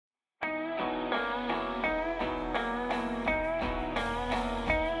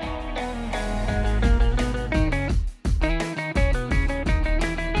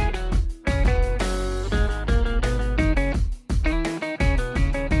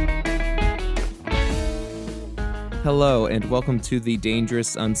Hello, and welcome to the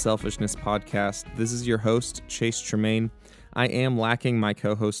Dangerous Unselfishness podcast. This is your host, Chase Tremaine. I am lacking my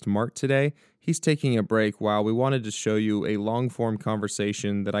co-host, Mark, today. He's taking a break while we wanted to show you a long-form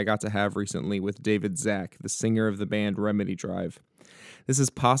conversation that I got to have recently with David Zach, the singer of the band Remedy Drive. This is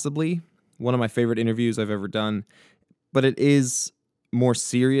possibly one of my favorite interviews I've ever done, but it is more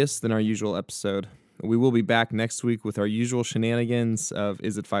serious than our usual episode. We will be back next week with our usual shenanigans of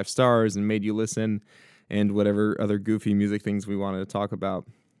Is It 5 Stars and Made You Listen, and whatever other goofy music things we wanted to talk about.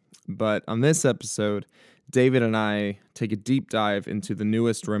 But on this episode, David and I take a deep dive into the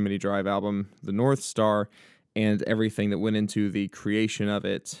newest Remedy Drive album, The North Star, and everything that went into the creation of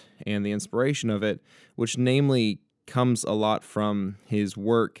it and the inspiration of it, which namely comes a lot from his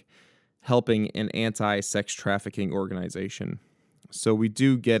work helping an anti-sex trafficking organization. So we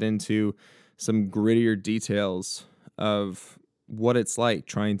do get into some grittier details of what it's like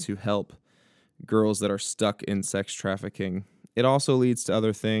trying to help girls that are stuck in sex trafficking. It also leads to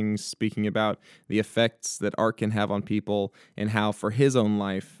other things, speaking about the effects that art can have on people and how, for his own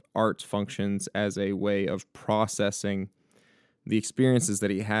life, art functions as a way of processing the experiences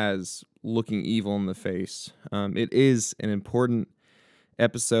that he has looking evil in the face. It is an important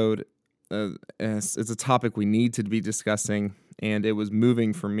episode. It's a topic we need to be discussing, and it was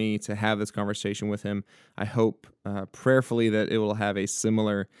moving for me to have this conversation with him. I hope prayerfully that it will have a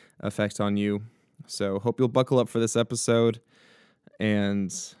similar effect on you. So hope you'll buckle up for this episode,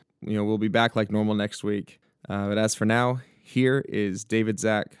 and we'll be back like normal next week. But as for now, here is David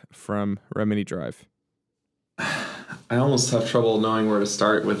Zach from Remedy Drive. I almost have trouble knowing where to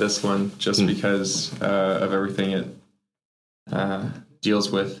start with this one, just because of everything it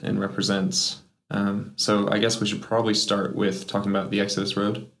deals with and represents. So I guess we should probably start with talking about the Exodus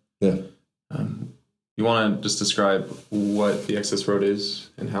Road. Yeah. You want to just describe what the Exodus Road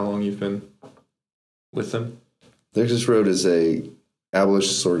is and how long you've been with them? The Exodus Road is a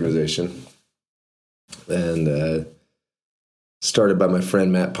abolitionist organization, and started by my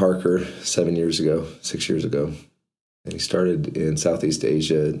friend Matt Parker 6 years ago. And he started in Southeast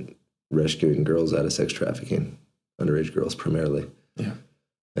Asia, rescuing girls out of sex trafficking, underage girls primarily. Yeah.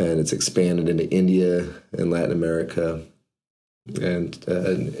 And it's expanded into India and Latin America. And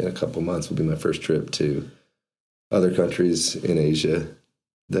in a couple months will be my first trip to other countries in Asia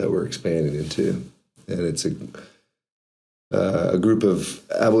that we're expanding into. And it's a group of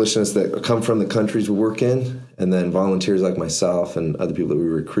abolitionists that come from the countries we work in, and then volunteers like myself and other people that we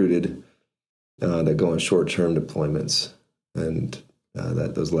recruited that go on short-term deployments. And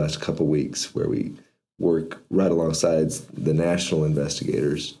those last couple weeks where we work right alongside the national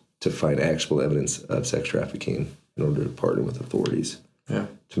investigators to find actual evidence of sex trafficking in order to partner with authorities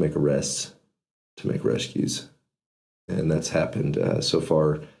to make arrests, to make rescues. And that's happened so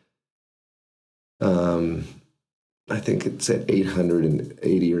far. I think it's at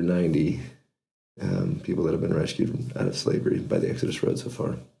 880 or 90 people that have been rescued out of slavery by the Exodus Road so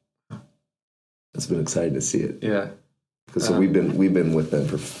far. It's been exciting to see it. Yeah. Because we've been with them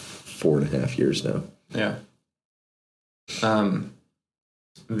for 4.5 years now. Yeah. I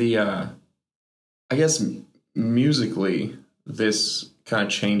guess musically, this kind of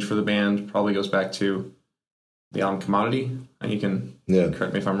change for the band probably goes back to the album Commodity. And you can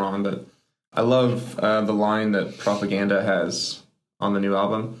correct me if I'm wrong, but I love the line that Propaganda has on the new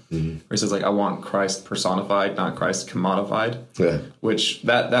album, where he says, I want Christ personified, not Christ commodified. Yeah. Which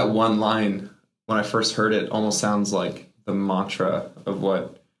that one line, when I first heard it, almost sounds like the mantra of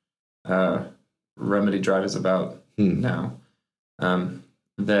what Remedy Drive is about now.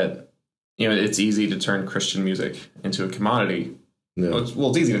 That, it's easy to turn Christian music into a commodity. Yeah.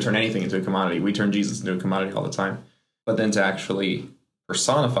 Well, it's easy to turn anything into a commodity. We turn Jesus into a commodity all the time. But then to actually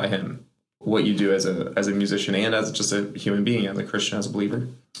personify him, what you do as a musician and as just a human being, as a Christian, as a believer.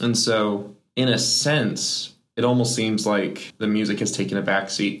 And so, in a sense, it almost seems like the music has taken a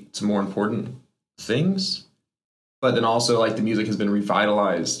backseat to more important things. But then also, the music has been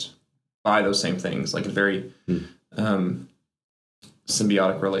revitalized by those same things, a very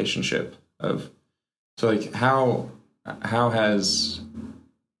symbiotic relationship of. So, how has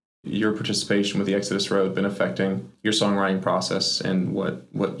your participation with the Exodus Road been affecting your songwriting process and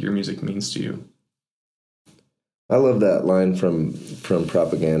what your music means to you? I love that line from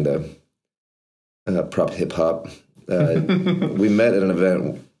Propaganda, prop hip hop. We met at an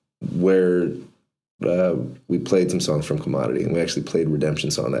event where we played some songs from Commodity, and we actually played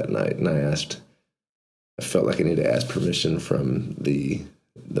Redemption Song that night. And I felt like I needed to ask permission from the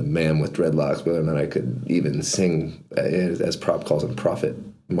man with dreadlocks whether or not I could even sing, as Prop calls him, Prophet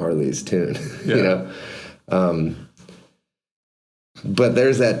Marley's tune. But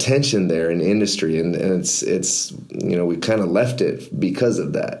there's that tension there in industry, and it's we kind of left it because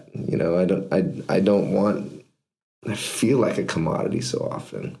of that. I don't want. I feel like a commodity so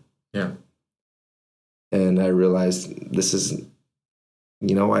often. Yeah. And I realized this is,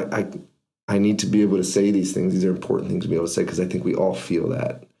 I need to be able to say these things. These are important things to be able to say because I think we all feel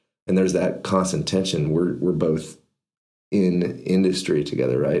that, and there's that constant tension. We're both in industry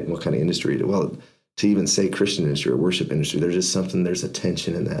together, right? And what kind of industry? Well, to even say Christian industry or worship industry, there's a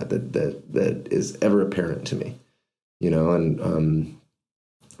tension in that is ever apparent to me, and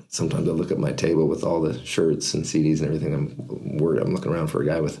sometimes I look at my table with all the shirts and CDs and everything. I'm worried. I'm looking around for a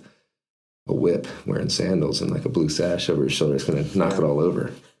guy with a whip wearing sandals and like a blue sash over his shoulder. It's going to knock it all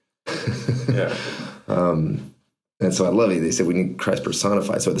over. Yeah. And so I love it. They said we need Christ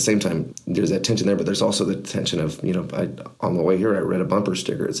personified. So at the same time, there's that tension there, but there's also the tension of, on the way here, I read a bumper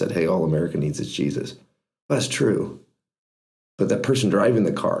sticker. It said, "Hey, all America needs is Jesus." Well, that's true. But that person driving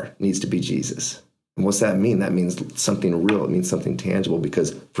the car needs to be Jesus. And what's that mean? That means something real. It means something tangible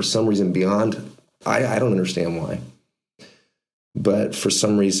because for some reason beyond, I don't understand why. But for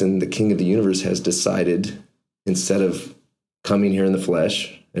some reason, the King of the universe has decided, instead of coming here in the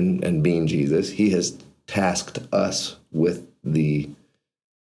flesh and being Jesus, he has tasked us with the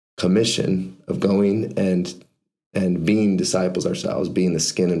commission of going and being disciples ourselves, being the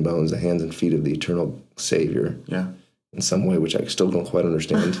skin and bones, the hands and feet of the eternal Savior. Yeah. In some way, which I still don't quite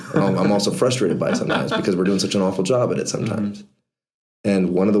understand. I'm also frustrated by it sometimes because we're doing such an awful job at it sometimes. Mm-hmm.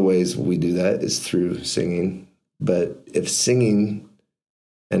 And one of the ways we do that is through singing. But if singing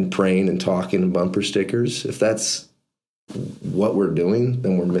and praying and talking and bumper stickers, if that's what we're doing,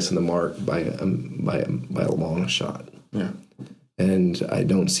 then we're missing the mark by a long shot. Yeah. And I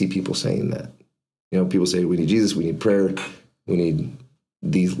don't see people saying that. People say we need Jesus, we need prayer, we need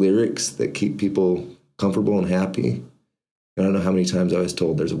these lyrics that keep people comfortable and happy. I don't know how many times I was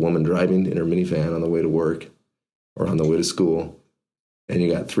told there's a woman driving in her minivan on the way to work or on the way to school, and you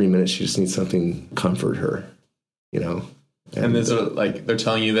got 3 minutes, she just needs something to comfort her, And this are they're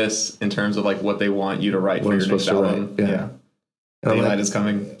telling you this in terms of what they want you to write for your next album. Yeah. Daylight is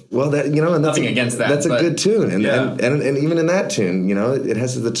coming. Well, that and that's nothing against that. That's a good tune, and, yeah. and even in that tune, it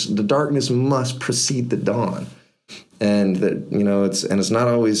has the darkness must precede the dawn, and that it's not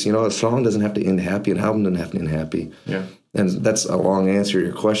always a song doesn't have to end happy, an album doesn't have to end happy. Yeah. And that's a long answer to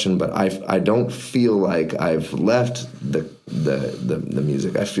your question, but I don't feel like I've left the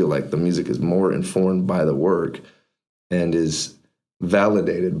music. I feel like the music is more informed by the work and is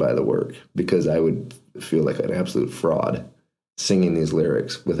validated by the work, because I would feel like an absolute fraud singing these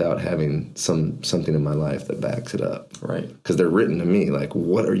lyrics without having something in my life that backs it up. Right. Because they're written to me like,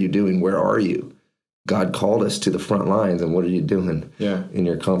 what are you doing? Where are you? God called us to the front lines, and what are you doing in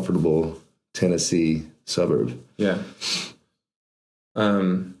your comfortable Tennessee suburb? Yeah. I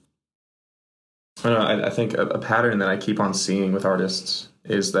don't know. I think a pattern that I keep on seeing with artists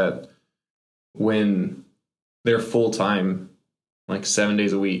is that when they're full-time, 7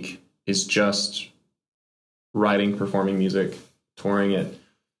 days a week, is just writing, performing music, touring it,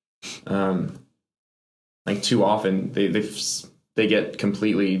 too often they get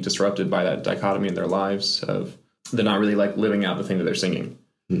completely disrupted by that dichotomy in their lives of they're not really living out the thing that they're singing.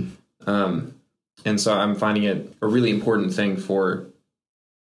 And so I'm finding it a really important thing for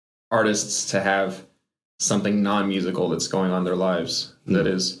artists to have something non-musical that's going on in their lives that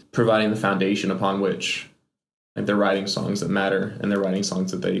is providing the foundation upon which they're writing songs that matter and they're writing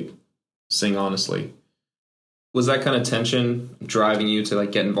songs that they sing honestly. Was that kind of tension driving you to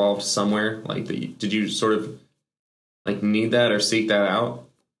get involved somewhere? Did you sort of need that or seek that out,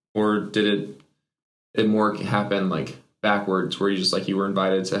 or did it more happen backwards, where you just you were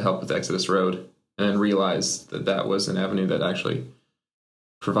invited to help with Exodus Road and then realized that was an avenue that actually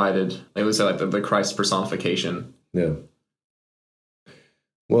provided, let's say, the Christ personification? Yeah.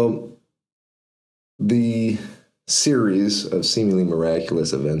 Well, the series of seemingly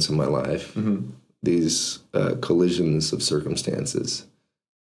miraculous events in my life, these collisions of circumstances,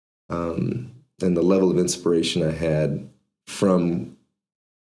 and the level of inspiration I had from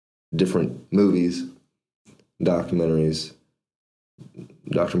different movies, documentaries,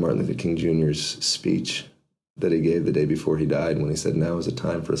 Dr. Martin Luther King Jr.'s speech that he gave the day before he died, when he said, now is a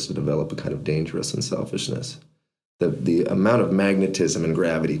time for us to develop a kind of dangerous unselfishness. The amount of magnetism and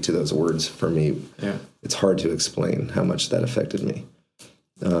gravity to those words, for me, it's hard to explain how much that affected me.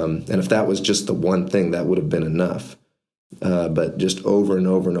 And if that was just the one thing, that would have been enough. But just over and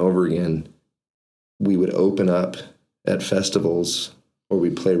over and over again, we would open up at festivals or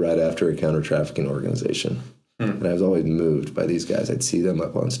we'd play right after a counter-trafficking organization. And I was always moved by these guys. I'd see them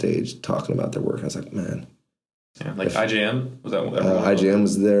up on stage talking about their work. I was like, man, Yeah, like IJM? Was that what IJM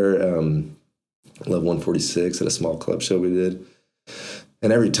was there, Love 146 at a small club show we did.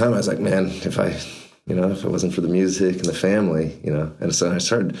 And every time I was like, man, if it wasn't for the music and the family, and so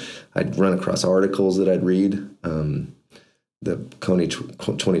I'd run across articles that I'd read. The Coney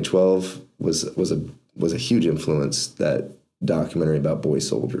 2012 was a huge influence, that documentary about boy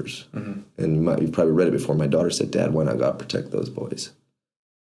soldiers. Mm-hmm. And you've probably read it before. My daughter said, Dad, why not God protect those boys?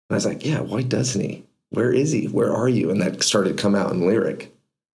 And I was like, yeah, why doesn't he? Where is he? Where are you? And that started to come out in lyric.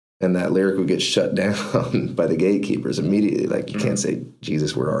 And that lyric would get shut down by the gatekeepers immediately. Like, you can't say,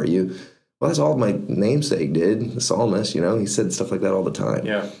 Jesus, where are you? Well, that's all my namesake did, the psalmist, he said stuff like that all the time.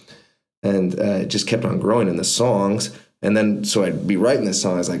 Yeah. And it just kept on growing in the songs. And then, so I'd be writing this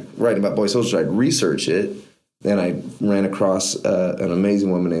song. I was like writing about boy soldiers. I'd research it. And I ran across an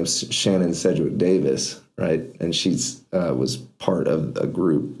amazing woman named Shannon Sedgwick Davis, right? And she's was part of a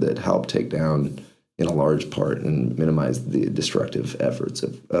group that helped take down, in a large part, and minimize the destructive efforts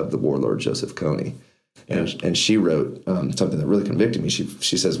of the warlord Joseph Kony. Yeah. And she wrote something that really convicted me.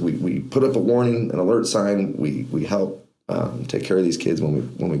 She says, we put up a warning, an alert sign. We help take care of these kids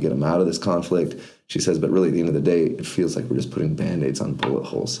when we get them out of this conflict. She says, but really at the end of the day, it feels like we're just putting Band-Aids on bullet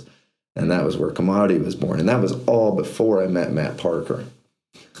holes. And that was where Commodity was born. And that was all before I met Matt Parker.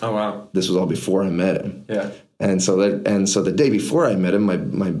 Oh, wow. This was all before I met him. Yeah. And so the day before I met him,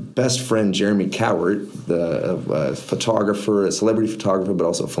 my best friend, Jeremy Cowart, the photographer, a celebrity photographer, but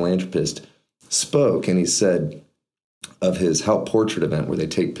also a philanthropist, spoke. And he said of his Help Portrait event where they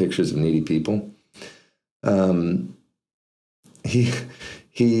take pictures of needy people,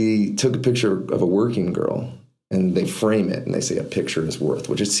 he took a picture of a working girl, and they frame it, and they say a picture is worth,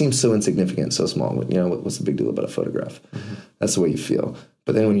 which it seems so insignificant, so small. What's the big deal about a photograph? Mm-hmm. That's the way you feel.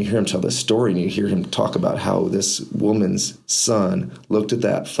 But then when you hear him tell the story, and you hear him talk about how this woman's son looked at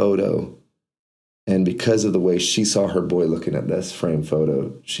that photo, and because of the way she saw her boy looking at this framed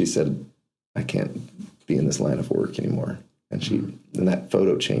photo, she said, I can't be in this line of work anymore. And and that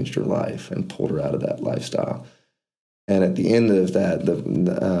photo changed her life and pulled her out of that lifestyle. And at the end of that,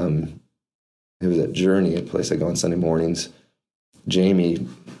 it was at Journey, a place I go on Sunday mornings. Jamie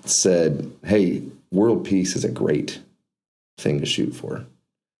said, hey, world peace is a great thing to shoot for.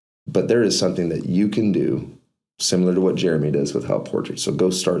 But there is something that you can do similar to what Jeremy does with Help Portrait. So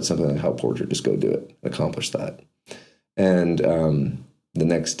go start something like Help Portrait. Just go do it. Accomplish that. And the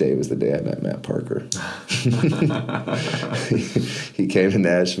next day was the day I met Matt Parker. He came to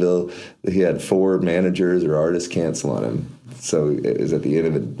Nashville. He had 4 managers or artists cancel on him. So it was at the end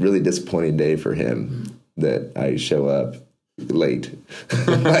of a really disappointing day for him that I show up late,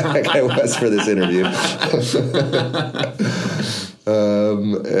 like I was for this interview.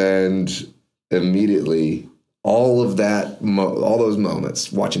 And immediately, all of that, all those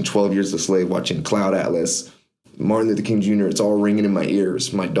moments, watching 12 Years a Slave, watching Cloud Atlas, Martin Luther King Jr., it's all ringing in my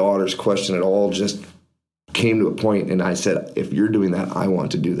ears. My daughter's question, it all just came to a point, and I said, if you're doing that, I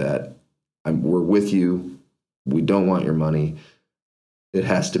want to do that. We're with you. We don't want your money. It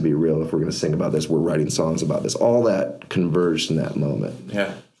has to be real if we're going to sing about this. We're writing songs about this. All that converged in that moment.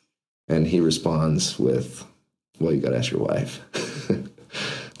 Yeah. And he responds with, well, you got to ask your wife.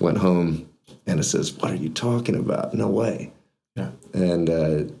 Went home, and it says, what are you talking about? No way. Yeah.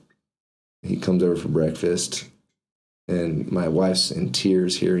 And he comes over for breakfast, and my wife's in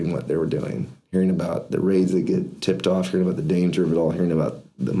tears hearing what they were doing, hearing about the raids that get tipped off, hearing about the danger of it all, hearing about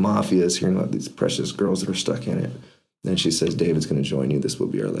the mafias, hearing about these precious girls that are stuck in it. Then she says, David's going to join you. This will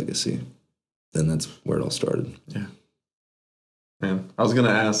be our legacy. And that's where it all started. Yeah. Man, I was going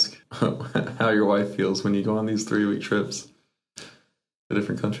to ask how your wife feels when you go on these 3-week trips to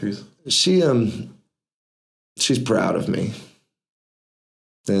different countries. She's proud of me.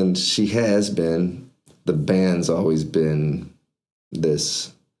 And she has been. The band's always been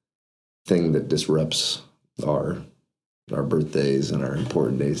this thing that disrupts our birthdays and our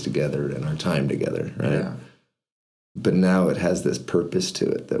important days together and our time together, right? Yeah. But now it has this purpose to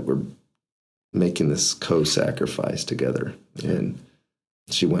it that we're making this co-sacrifice together. Yeah. And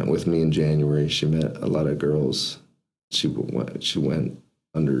she went with me in January. She met a lot of girls. She went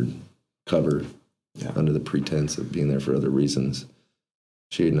undercover, under the pretense of being there for other reasons.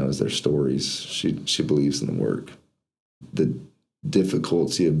 She knows their stories. She believes in the work. The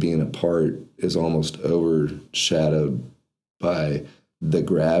difficulty of being apart is almost overshadowed by the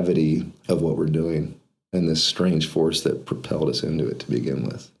gravity of what we're doing and this strange force that propelled us into it to begin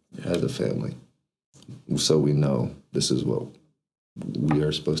with as a family. So we know this is what we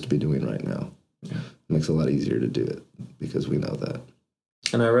are supposed to be doing right now. Yeah. It makes it a lot easier to do it because we know that.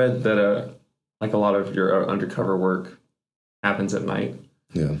 And I read that like a lot of your undercover work happens at night.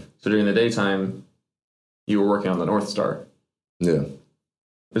 Yeah. So during the daytime, you were working on the North Star. Yeah.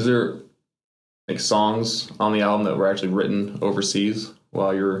 Is there like songs on the album that were actually written overseas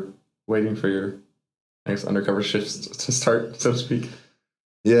while you were waiting for your next undercover shifts to start, so to speak?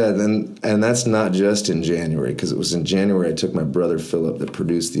 Yeah, and that's not just in January, because it was in January I took my brother Philip that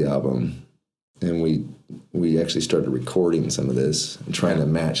produced the album, and we actually started recording some of this and trying to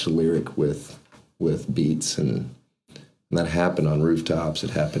match lyric with beats, and that happened on rooftops, it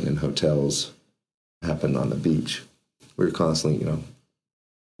happened in hotels, it happened on the beach. We were constantly,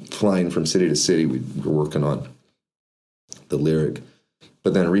 flying from city to city. We were working on the lyric,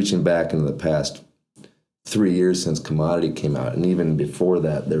 but then reaching back into the past 3 years since Commodity came out, and even before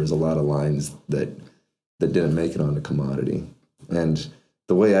that, there was a lot of lines that didn't make it onto Commodity. And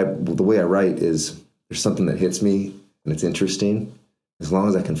the way I write is there's something that hits me and it's interesting, as long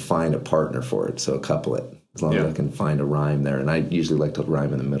as I can find a partner for it, so a couplet. As long as I can find a rhyme there, and I usually like to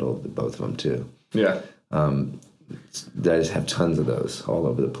rhyme in the middle of both of them too. Yeah. I just have tons of those all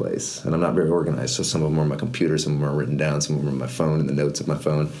over the place, and I'm not very organized. So some of them are on my computer, some of them are written down, some of them are on my phone in the notes of my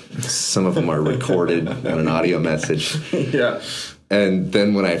phone, some of them are recorded on an audio message. Yeah. And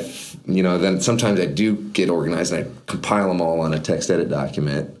then when then sometimes I do get organized and I compile them all on a text edit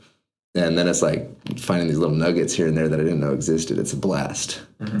document, and then it's like finding these little nuggets here and there that I didn't know existed. It's a blast.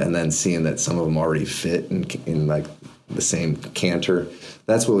 Mm-hmm. And then seeing that some of them already fit in like the same canter.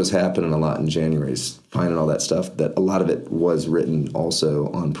 That's what was happening a lot in January, is finding all that stuff, that a lot of it was written also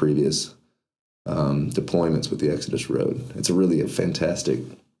on previous deployments with the Exodus Road. It's a fantastic.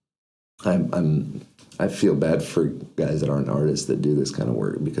 I feel bad for guys that aren't artists that do this kind of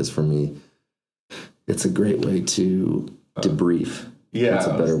work, because for me, it's a great way to debrief. Yeah, that's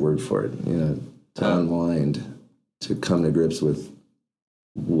a better word for it. To unwind, to come to grips with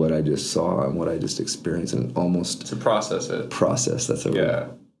what I just saw and what I just experienced, and almost to process it. That's a word.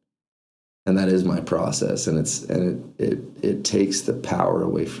 And that is my process, and it takes the power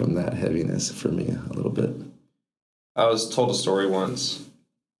away from that heaviness for me a little bit. I was told a story once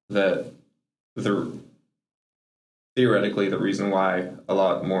that theoretically the reason why a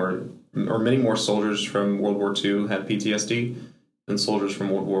lot more or many more soldiers from World War II had PTSD than soldiers from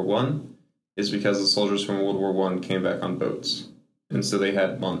World War I is because the soldiers from World War I came back on boats. And so they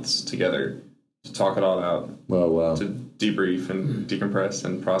had months together to talk it all out. Wow. To debrief and decompress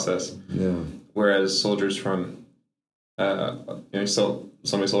and process. Yeah. Whereas soldiers from, so many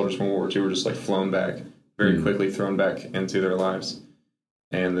soldiers from World War II were just like flown back very quickly, thrown back into their lives.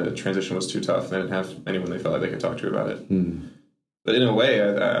 And the transition was too tough. They didn't have anyone they felt like they could talk to about it. But in a way,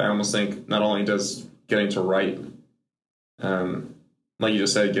 I almost think not only does getting to write, like you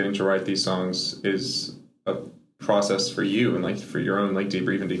just said, getting to write these songs is a process for you and like for your own like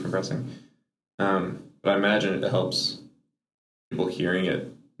debrief and decompressing. But I imagine it helps people hearing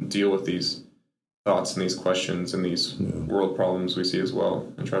it deal with these thoughts and these questions and these world problems we see as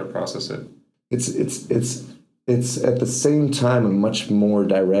well, and try to process it. It's at the same time a much more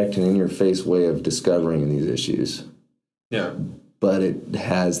direct and in your face way of discovering these issues. Yeah. But it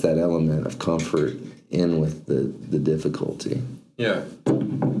has that element of comfort in with the difficulty. Yeah.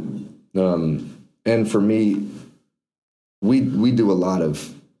 And for me, we do a lot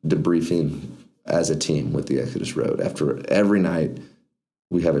of debriefing as a team with the Exodus Road. After every night,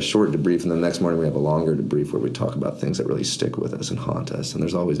 we have a short debrief, and the next morning we have a longer debrief where we talk about things that really stick with us and haunt us. And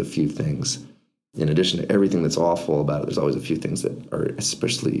there's always a few things, in addition to everything that's awful about it, there's always a few things that are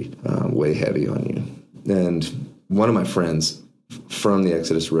especially way heavy on you. And one of my friends from the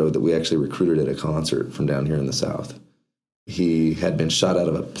Exodus Road that we actually recruited at a concert from down here in the South, he had been shot out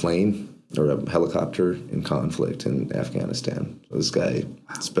of a plane or a helicopter in conflict in Afghanistan. So this guy,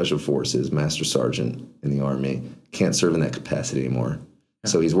 Special Forces, Master Sergeant in the Army, can't serve in that capacity anymore.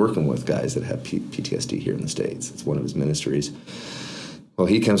 So he's working with guys that have PTSD here in the States. It's one of his ministries. Well,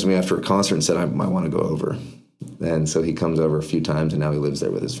 he comes to me after a concert and said, I want to go over. And so he comes over a few times, and now he lives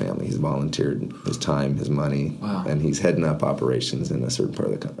there with his family. He's volunteered his time, his money, and he's heading up operations in a certain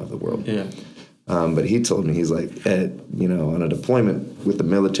part of the world. Yeah. But he told me, he's like, on a deployment with the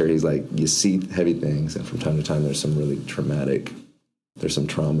military, he's like, you see heavy things, and from time to time there's some really there's some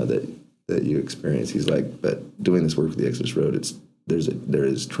trauma that you experience. He's like, but doing this work with the Exodus Road, there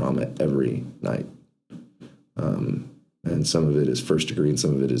is trauma every night. And some of it is first degree, and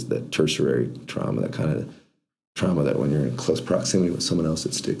some of it is that tertiary trauma, that kind of trauma that when you're in close proximity with someone else,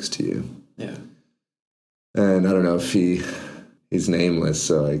 it sticks to you. Yeah. And I don't know if he's nameless,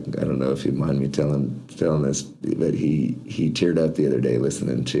 so I don't know if he'd mind me telling this, but he teared up the other day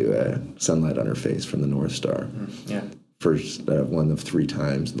listening to Sunlight on Her Face from the North Star. Yeah. First one of 3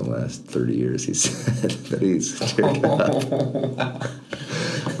 times in the last 30 years he said that he's teared up.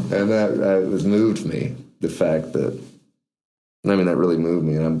 And that was moved me. the fact that, that really moved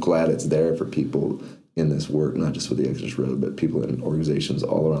me, and I'm glad it's there for people in this work, not just with the Exodus Road, but people in organizations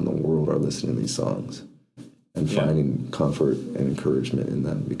all around the world are listening to these songs and finding comfort and encouragement in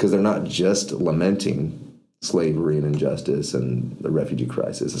them, because they're not just lamenting slavery and injustice and the refugee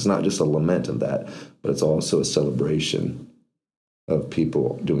crisis. It's not just a lament of that, but it's also a celebration of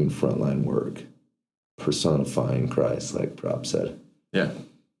people doing frontline work, personifying Christ, like Prop said. Yeah.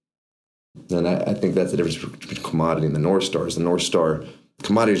 And I think that's the difference between commodity and the North Star. Is the North Star,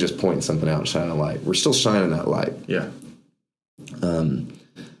 commodity is just pointing something out and shining a light. We're still shining that light. Yeah.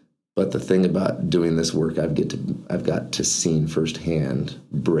 But the thing about doing this work, I've got to see firsthand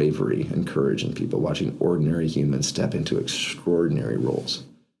bravery and courage in people, watching ordinary humans step into extraordinary roles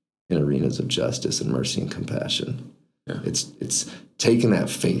in arenas of justice and mercy and compassion. Yeah. It's taking that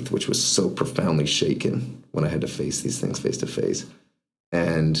faith, which was so profoundly shaken when I had to face these things face to face,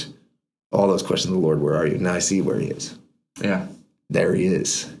 and all those questions of the Lord, where are you? Now I see where he is. Yeah. There he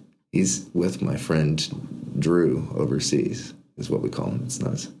is. He's with my friend Drew overseas, is what we call him. It's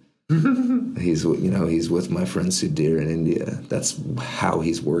nice. He's with my friend Sudhir in India. That's how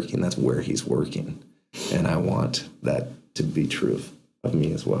he's working. That's where he's working. And I want that to be true of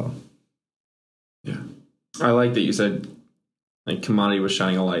me as well. Yeah. I like that you said, like, commodity was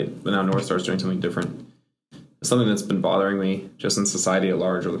shining a light, but now North Star's doing something different. Something that's been bothering me just in society at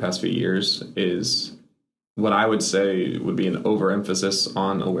large over the past few years is what I would say would be an overemphasis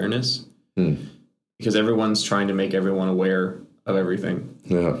on awareness. Because everyone's trying to make everyone aware of everything.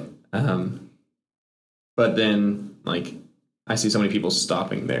 Yeah. But then, like, I see so many people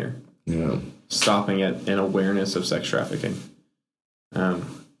stopping there. Yeah. Stopping at an awareness of sex trafficking.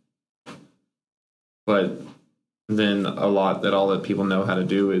 But then all that people know how to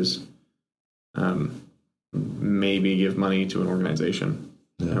do is maybe give money to an organization.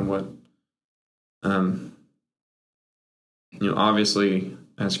 Yeah. And what, obviously,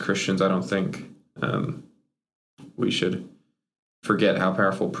 as Christians, I don't think we should forget how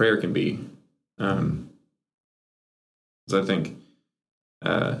powerful prayer can be. Because I think,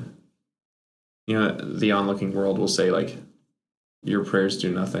 the onlooking world will say, like, your prayers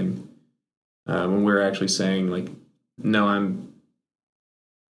do nothing. When we're actually saying, like, no, I'm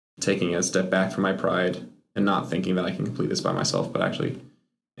taking a step back from my pride and not thinking that I can complete this by myself, but actually,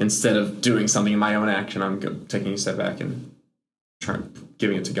 instead of doing something in my own action, I'm taking a step back and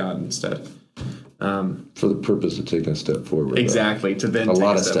giving it to God instead. For the purpose of taking a step forward. Exactly. To then take a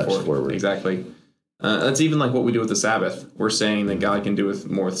lot of steps forward. Exactly. That's even like what we do with the Sabbath. We're saying that God can do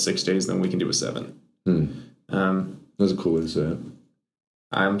more with 6 days than we can do with 7. That's a cool way to say it.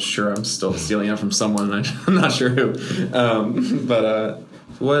 I'm sure I'm still stealing it from someone. I'm not sure who. But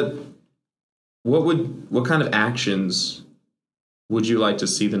what kind of actions would you like to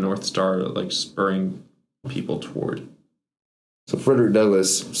see the North Star, like, spurring people toward? So Frederick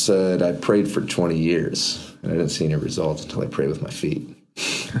Douglass said, I prayed for 20 years, and I didn't see any results until I prayed with my feet.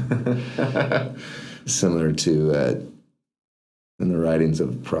 Similar to in the writings of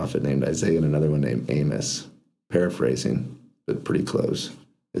a prophet named Isaiah and another one named Amos, paraphrasing, but pretty close,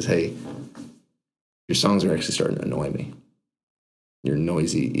 is, hey, your songs are actually starting to annoy me. Your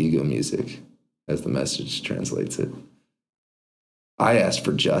noisy ego music, as the Message translates it. I asked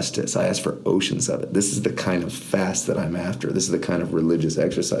for justice. I asked for oceans of it. This is the kind of fast that I'm after. This is the kind of religious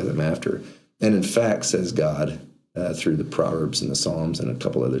exercise I'm after. And in fact, says God, through the Proverbs and the Psalms and a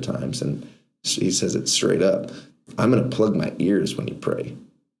couple other times, and he says it straight up, I'm going to plug my ears when you pray,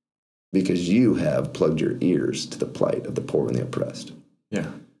 because you have plugged your ears to the plight of the poor and the oppressed. Yeah.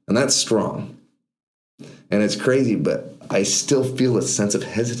 And that's strong. And it's crazy, but I still feel a sense of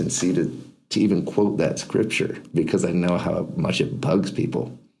hesitancy to even quote that scripture, because I know how much it bugs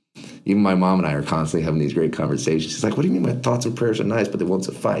people. Even my mom and I are constantly having these great conversations. She's like, what do you mean my thoughts and prayers are nice, but they won't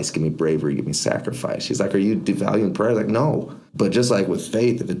suffice? Give me bravery, give me sacrifice. She's like, are you devaluing prayer? Like, no. But just like with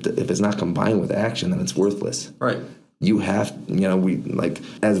faith, if it's not combined with action, then it's worthless. Right. You have,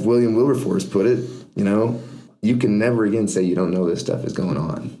 as William Wilberforce put it, you can never again say you don't know this stuff is going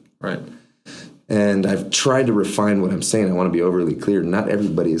on. Right. And I've tried to refine what I'm saying. I want to be overly clear. Not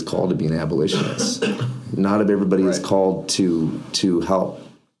everybody is called to be an abolitionist. Not everybody is called to help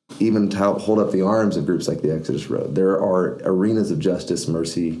hold up the arms of groups like the Exodus Road. There are arenas of justice,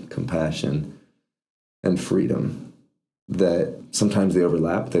 mercy, compassion, and freedom that sometimes they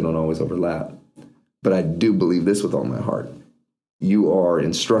overlap. They don't always overlap. But I do believe this with all my heart. You are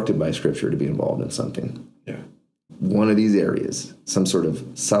instructed by Scripture to be involved in something. Yeah. One of these areas, some sort of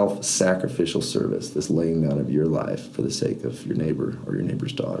self-sacrificial service, this laying down of your life for the sake of your neighbor or your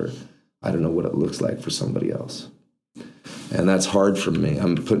neighbor's daughter. I don't know what it looks like for somebody else. And that's hard for me.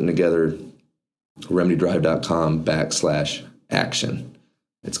 I'm putting together remedydrive.com/action.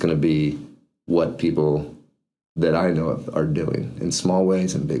 It's going to be what people that I know of are doing in small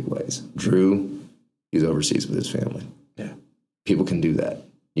ways and big ways. Drew, he's overseas with his family. Yeah. People can do that.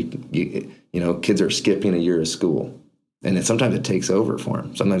 You know, kids are skipping a year of school, and sometimes it takes over for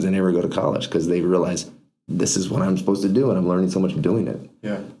them. Sometimes they never go to college because they realize this is what I'm supposed to do, and I'm learning so much doing it.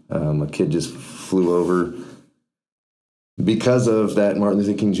 Yeah. A kid just flew over because of that Martin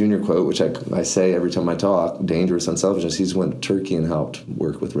Luther King Jr. quote, which I say every time I talk, dangerous unselfishness. He's went to Turkey and helped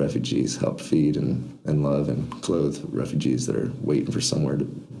work with refugees, helped feed and love and clothe refugees that are waiting for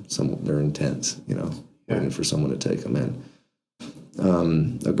they're in tents, waiting for someone to take them in.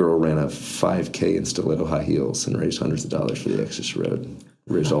 A girl ran a 5K in stiletto high heels and raised hundreds of dollars for the extra she rode.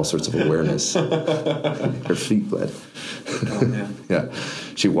 Raised all sorts of awareness. Her feet bled. Oh, man. Yeah.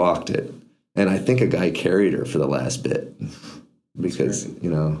 She walked it. And I think a guy carried her for the last bit because,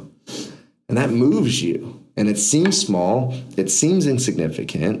 and that moves you. And it seems small. It seems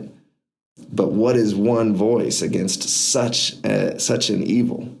insignificant. But what is one voice against such an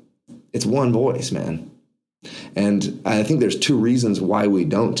evil? It's one voice, man. And I think there's two reasons why we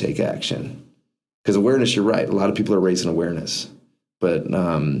don't take action. Because awareness, you're right. A lot of people are raising awareness. But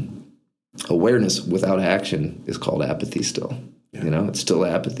awareness without action is called apathy still. Yeah. It's still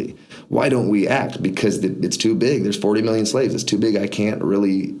apathy. Why don't we act? Because it's too big. There's 40 million slaves. It's too big. I can't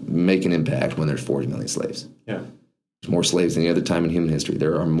really make an impact when there's 40 million slaves. Yeah. There's more slaves than any other time in human history.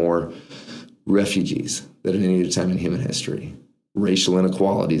 There are more refugees than at any other time in human history. Racial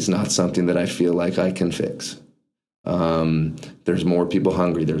inequality is not something that I feel like I can fix. There's more people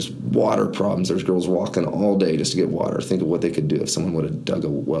hungry. There's water problems. There's girls walking all day just to get water. Think of what they could do if someone would have dug a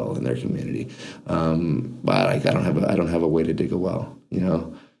well in their community. But I don't have a way to dig a well.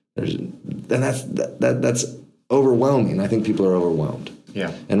 That's overwhelming. I think people are overwhelmed.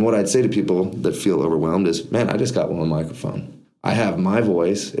 Yeah. And what I'd say to people that feel overwhelmed is, man, I just got one microphone. I have my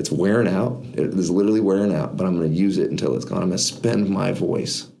voice. It's wearing out. It is literally wearing out, but I'm going to use it until it's gone. I'm going to spend my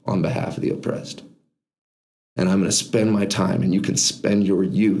voice on behalf of the oppressed. And I'm going to spend my time, and you can spend your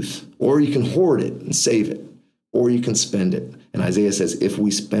youth, or you can hoard it and save it, or you can spend it. And Isaiah says, if we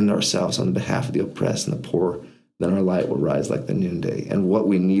spend ourselves on behalf of the oppressed and the poor, then our light will rise like the noonday. And what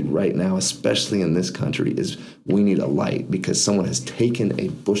we need right now, especially in this country, is we need a light because someone has taken a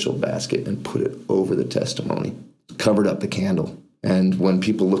bushel basket and put it over the testimony, covered up the candle. And when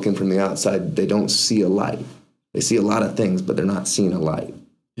people look in from the outside, they don't see a light. They see a lot of things, but they're not seeing a light.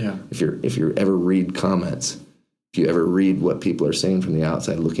 Yeah. If you ever read comments, if you ever read what people are saying from the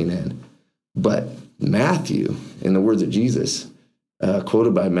outside looking in. But Matthew, in the words of Jesus,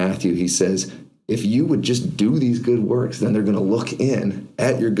 quoted by Matthew, he says, if you would just do these good works, then they're going to look in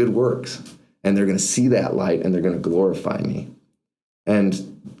at your good works and they're going to see that light and they're going to glorify me.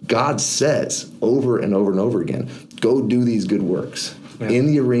 And God says over and over and over again, go do these good works. Yeah. In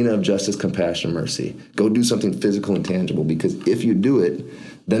the arena of justice, compassion, and mercy. Go do something physical and tangible, because if you do it,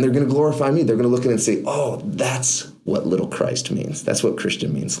 then they're going to glorify me. They're going to look in and say, oh, that's what little Christ means. That's what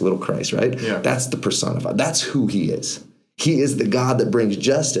Christian means, little Christ, right? Yeah. That's the personified. That's who he is. He is the God that brings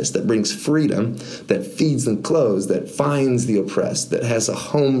justice, that brings freedom, that feeds and clothes, that finds the oppressed, that has a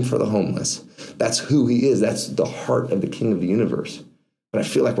home for the homeless. That's who he is. That's the heart of the King of the universe. But I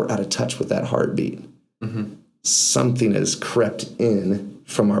feel like we're out of touch with that heartbeat. Mm-hmm. Something has crept in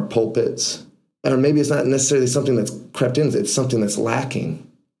from our pulpits. Or maybe it's not necessarily something that's crept in. It's something that's lacking.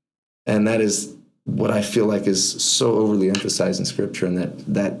 And that is what I feel like is so overly emphasized in Scripture, and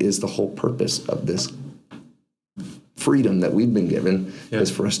that is the whole purpose of this freedom that we've been given, is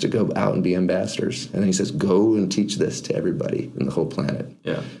for us to go out and be ambassadors. And then he says, go and teach this to everybody in the whole planet.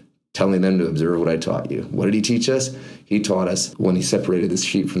 Yeah. Telling them to observe what I taught you. What did he teach us? He taught us when he separated the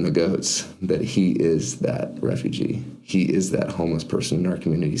sheep from the goats that he is that refugee. He is that homeless person in our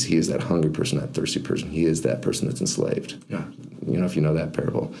communities. He is that hungry person, that thirsty person. He is that person that's enslaved. Yeah. If you know that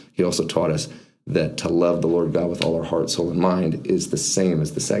parable. He also taught us that to love the Lord God with all our heart, soul, and mind is the same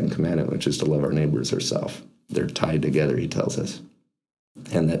as the second commandment, which is to love our neighbor as ourselves. They're tied together, he tells us.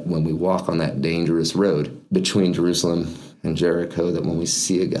 And that when we walk on that dangerous road between Jerusalem and Jericho, that when we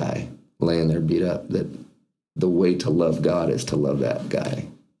see a guy laying there beat up, that the way to love God is to love that guy.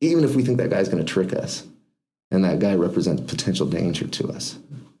 Even if we think that guy's going to trick us, and that guy represents potential danger to us.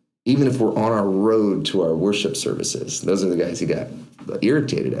 Even if we're on our road to our worship services, those are the guys he got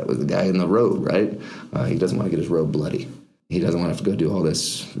irritated at, was the guy in the road, right? He doesn't want to get his road bloody. He doesn't want to have to go do all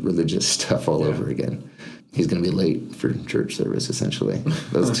this religious stuff all over again. He's going to be late for church service, essentially.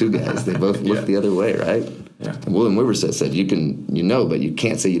 Those two guys, they both look the other way, right? Yeah. And William Wibbersteth said, but you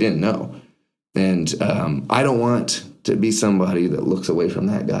can't say you didn't know. And I don't want to be somebody that looks away from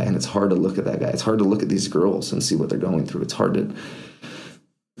that guy, and it's hard to look at that guy. It's hard to look at these girls and see what they're going through. It's hard to,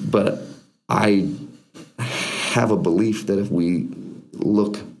 but I have a belief that if we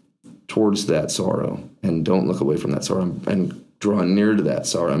look towards that sorrow and don't look away from that sorrow and draw near to that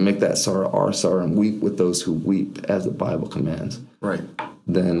sorrow and make that sorrow our sorrow and weep with those who weep, as the Bible commands, right,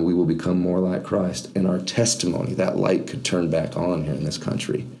 then we will become more like Christ. And our testimony, that light could turn back on here in this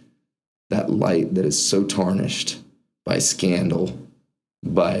country. That light that is so tarnished by scandal,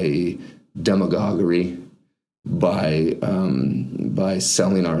 by demagoguery, by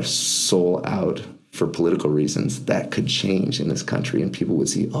selling our soul out for political reasons, that could change in this country, and people would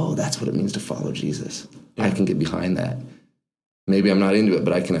see, oh, that's what it means to follow Jesus. Yeah. I can get behind that. Maybe I'm not into it,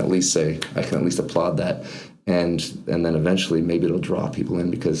 but I can at least applaud that, and then eventually maybe it'll draw people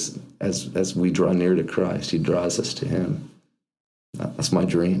in, because as we draw near to Christ, He draws us to Him. That's my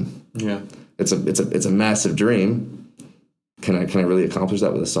dream. Yeah, it's a massive dream. Can I really accomplish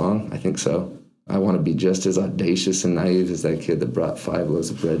that with a song? I think so. I want to be just as audacious and naive as that kid that brought 5 loaves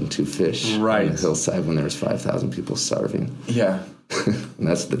of bread and 2 fish on the hillside when there was 5,000 people starving. Yeah, and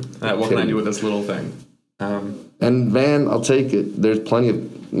that's the. What can I do with this little thing? And man, I'll take it. There's plenty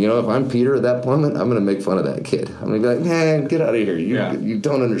of, if I'm Peter at that moment, I'm going to make fun of that kid. I'm going to be like, man, get out of here. You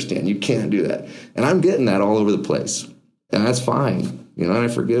don't understand. You can't do that. And I'm getting that all over the place, and that's fine. And I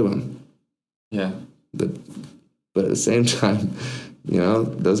forgive him. Yeah. But at the same time,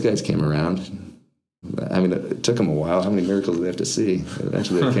 those guys came around. I mean, it took them a while. How many miracles do they have to see?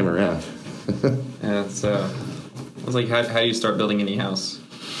 Eventually they came around. Yeah, it's like, how do you start building any house?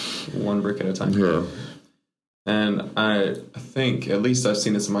 One brick at a time. Yeah. And I think, at least I've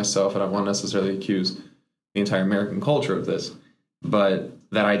seen this in myself, and I won't necessarily accuse the entire American culture of this, but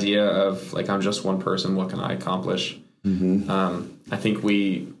that idea of, like, I'm just one person, what can I accomplish? Mm-hmm. I think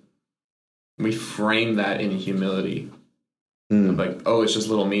we frame that in humility. Like, oh, it's just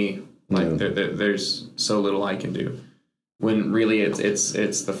little me. Like, there's so little I can do. When really it's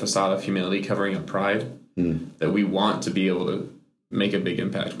the facade of humility covering up pride, that we want to be able to make a big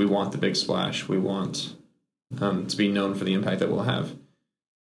impact. We want the big splash. We want to be known for the impact that we'll have.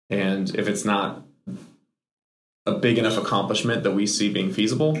 And if it's not a big enough accomplishment that we see being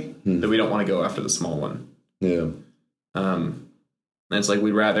feasible, then we don't want to go after the small one. Yeah. And it's like,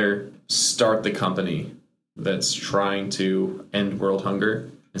 we'd rather start the company that's trying to end world hunger.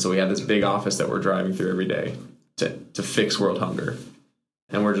 And so we have this big office that we're driving through every day to fix world hunger.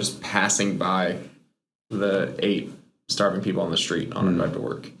 And we're just passing by the 8 starving people on the street on our drive to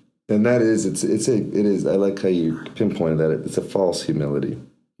work. And that is, it is, I like how you pinpointed that. It's a false humility.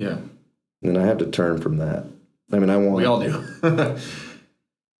 Yeah. And I have to turn from that. I mean, we all do.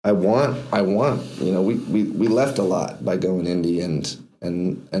 I want, we left a lot by going indie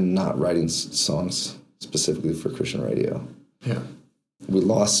and not writing songs specifically for Christian radio. Yeah. We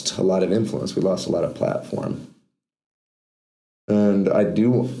lost a lot of influence. We lost a lot of platform. And I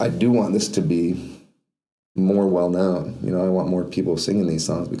do want this to be more well-known. I want more people singing these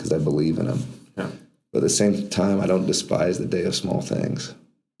songs because I believe in them. Yeah. But at the same time, I don't despise the day of small things.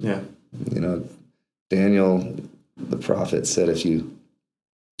 Yeah. Daniel, the prophet, said, if you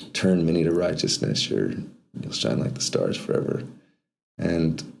turn many to righteousness, you'll shine like the stars forever.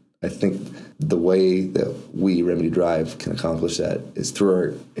 And I think the way that we, Remedy Drive, can accomplish that is through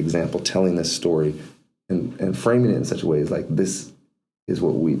our example, telling this story and framing it in such a way as like, this is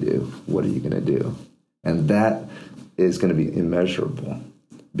what we do. What are you going to do? And that is going to be immeasurable,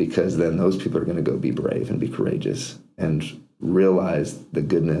 because then those people are going to go be brave and be courageous and realize the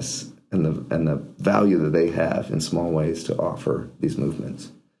goodness and the value that they have in small ways to offer these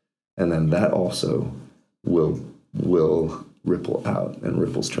movements. And then that also will ripple out, and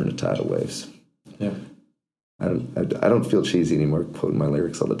ripples turn to tidal waves. Yeah. I don't feel cheesy anymore quoting my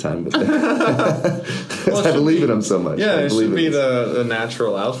lyrics all the time, but I believe in them so much. Yeah, it should be the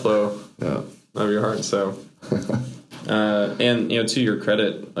natural outflow of your heart. So, and to your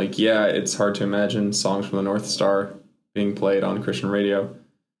credit, like, it's hard to imagine songs from the North Star being played on Christian radio.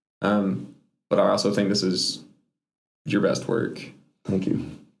 But I also think this is your best work. Thank you.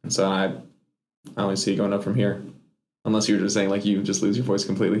 And so I only see it going up from here. Unless you were just saying, like, you just lose your voice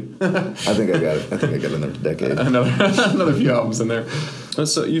completely. I think I got it. I think I got another decade. another few albums in there.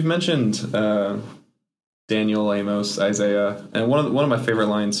 So you've mentioned Daniel, Amos, Isaiah, and one of my favorite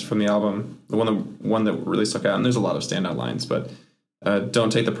lines from the album, the one that really stuck out, and there's a lot of standout lines, but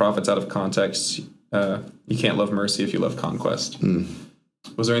don't take the prophets out of context. You can't love mercy if you love conquest.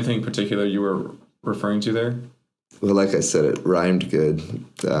 Was there anything in particular you were referring to there? Well, like I said, it rhymed good.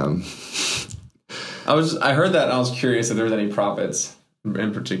 I heard that, and I was curious if there was any prophets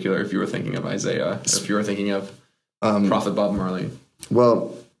in particular, if you were thinking of Isaiah, if you were thinking of Prophet Bob Marley.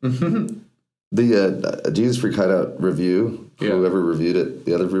 Well, the Jesus Freak Hideout review, whoever reviewed it,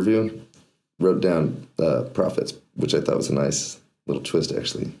 the other review, wrote down prophets, which I thought was a nice little twist,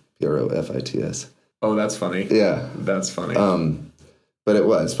 actually. Profits. Oh, that's funny. Yeah. That's funny. But it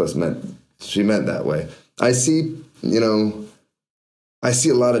was supposed to meant, she meant that way. I see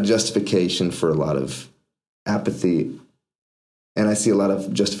a lot of justification for a lot of apathy, and I see a lot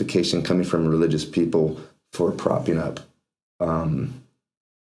of justification coming from religious people for propping up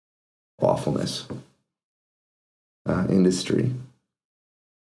awfulness, industry,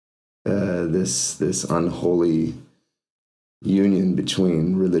 this unholy union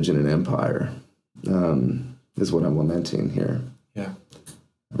between religion and empire, is what I'm lamenting here. Yeah.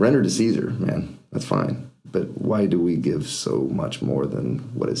 Render to Caesar, man. That's fine. But why do we give so much more than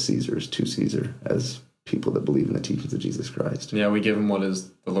what is Caesar's to Caesar as people that believe in the teachings of Jesus Christ? Yeah, we give him what is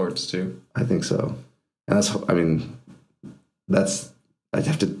the Lord's too. I think so. And I'd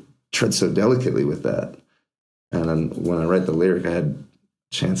have to tread so delicately with that. And then when I write the lyric, I had a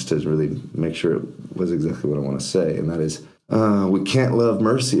chance to really make sure it was exactly what I want to say. And that is, we can't love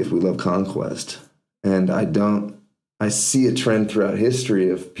mercy if we love conquest. And I see a trend throughout history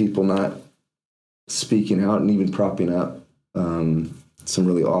of people not speaking out and even propping up some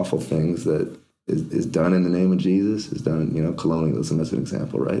really awful things that is done in the name of Jesus, is done, colonialism as an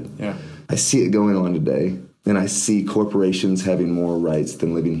example, right? Yeah. I see it going on today, and I see corporations having more rights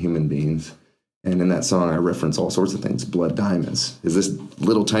than living human beings. And in that song, I reference all sorts of things. Blood diamonds. Is this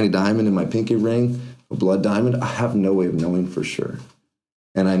little tiny diamond in my pinky ring a blood diamond? I have no way of knowing for sure.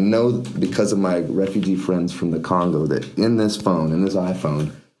 And I know because of my refugee friends from the Congo that in this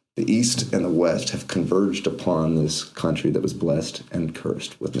iPhone, the East and the West have converged upon this country that was blessed and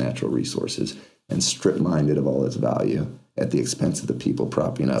cursed with natural resources and strip-minded of all its value at the expense of the people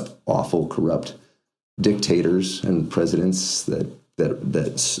propping up awful, corrupt dictators and presidents that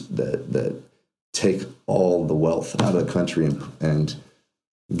take all the wealth out of the country and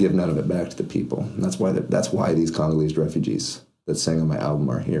give none of it back to the people. And that's why these Congolese refugees that sang on my album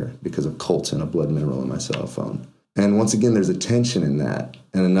are here, because of coltan, a blood mineral in my cell phone. And once again, there's a tension in that,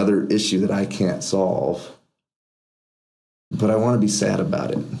 and another issue that I can't solve, but I want to be sad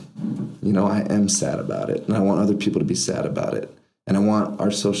about it. I am sad about it, and I want other people to be sad about it. And I want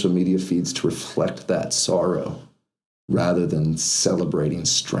our social media feeds to reflect that sorrow rather than celebrating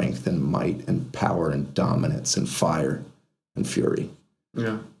strength and might and power and dominance and fire and fury.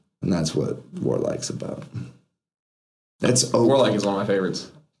 Yeah. And that's what Warlike's about. Warlike is one of my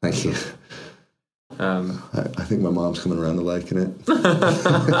favorites. Thank you. I think my mom's coming around to liking it.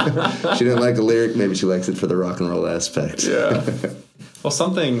 She didn't like the lyric. Maybe she likes it for the rock and roll aspect. Yeah. Well,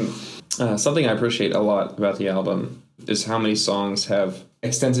 something I appreciate a lot about the album is how many songs have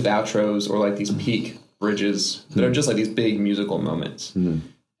extensive outros or like these peak bridges that are just like these big musical moments. Mm-hmm.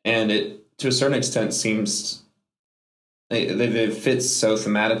 And it, to a certain extent, seems it fits so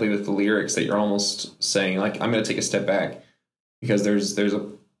thematically with the lyrics that you're almost saying, like, I'm going to take a step back because there's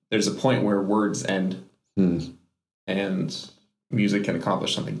a point where words end and music can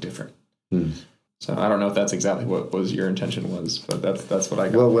accomplish something different. So I don't know if that's exactly what your intention was, but that's what I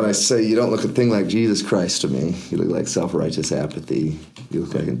got. Well, when I say you don't look a thing like Jesus Christ to me, you look like self-righteous apathy. You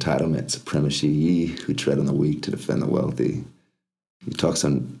look like entitlement, supremacy, ye who tread on the weak to defend the wealthy. You talk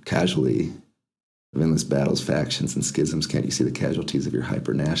so casually of endless battles, factions, and schisms. Can't you see the casualties of your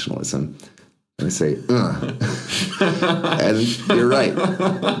hyper-nationalism? And I say, and you're right.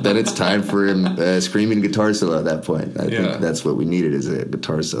 Then it's time for a screaming guitar solo at that point. I think that's what we needed, is a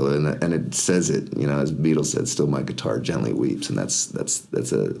guitar solo. And it says it, as Beatles said, still my guitar gently weeps. And that's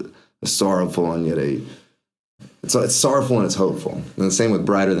a sorrowful and yet it's sorrowful and it's hopeful. And the same with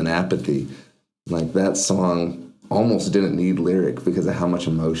Brighter Than Apathy. Like, that song almost didn't need lyric because of how much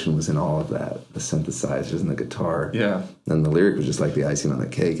emotion was in all of that. The synthesizers and the guitar. Yeah. And the lyric was just like the icing on the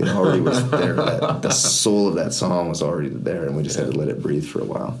cake. It already was there. The soul of that song was already there, and we just had to let it breathe for a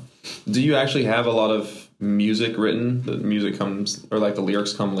while. Do you actually have a lot of music written? The music comes, or like the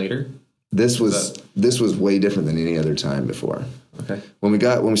lyrics come later? This was way different than any other time before. Okay. When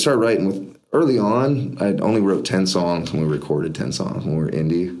we started writing early on, I only wrote 10 songs when we recorded 10 songs when we were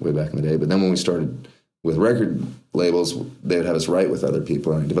indie way back in the day. But then when we started with record labels, they would have us write with other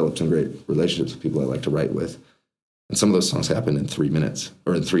people, and I developed some great relationships with people I like to write with. And some of those songs happened in 3 minutes,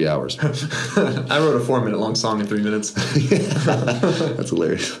 or in 3 hours. I wrote a 4-minute long song in 3 minutes. That's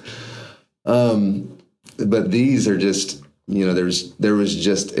hilarious. But these are just, there was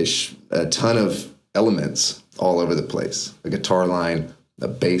just a ton of elements all over the place. A guitar line, a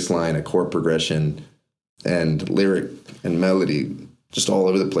bass line, a chord progression, and lyric and melody, just all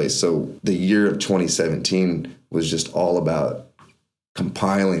over the place. So the year of 2017 was just all about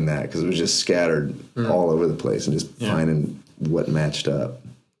compiling that, because it was just scattered all over the place, and just finding what matched up.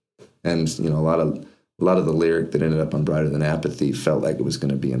 And a lot of the lyric that ended up on Brighter Than Apathy felt like it was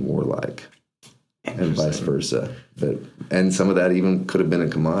going to be in Warlike, and vice versa. And some of that even could have been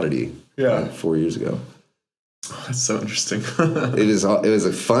in Commodity 4 years ago. Oh, that's so interesting. It was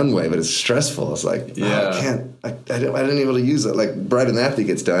a fun way, but it's stressful. It's like, I didn't able to use it. Like Brighter Than Apathy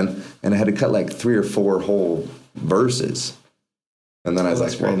gets done, and I had to cut like 3 or 4 whole verses. And then I was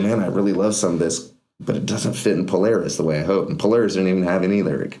like, well, man, I really love some of this, but it doesn't fit in Polaris the way I hope. And Polaris didn't even have any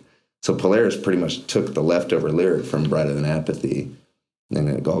lyric. So Polaris pretty much took the leftover lyric from Brighter Than Apathy, and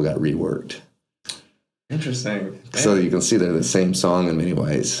it all got reworked. Interesting. So you can see they're the same song in many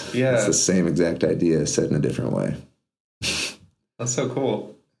ways. Yeah. It's the same exact idea said in a different way. That's so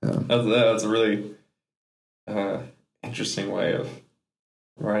cool. Yeah. That's a really interesting way of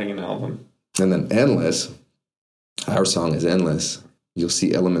writing an album. And then Endless, our song is Endless. You'll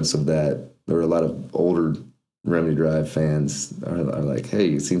see elements of that. There are a lot of older Remedy Drive fans are like, hey,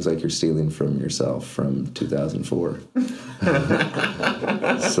 it seems like you're stealing from yourself from 2004.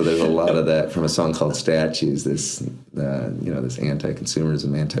 So there's a lot of that from a song called Statues, this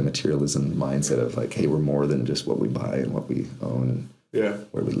anti-consumerism, anti-materialism mindset of like, hey, we're more than just what we buy and what we own and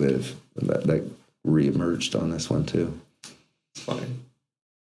where we live. And that re-emerged on this one too. It's funny.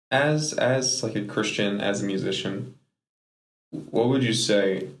 As like a Christian, as a musician, what would you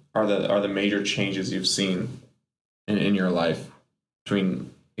say are the major changes you've seen in your life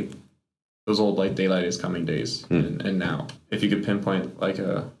between those old like Daylight Is Coming days and now? If you could pinpoint like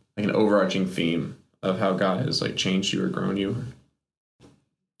an overarching theme of how God has like changed you or grown you.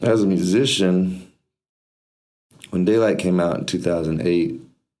 As a musician, when Daylight came out in 2008,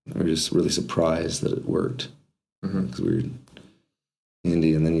 we were just really surprised that it worked, because we were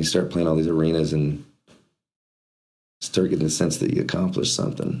indie, and then you start playing all these arenas and start getting the sense that you accomplished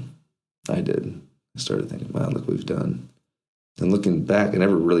something. I did. I started thinking, wow, look what we've done. And looking back, I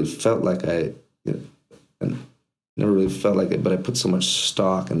never really felt like it, but I put so much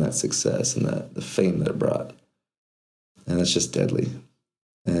stock in that success and the fame that it brought. And that's just deadly.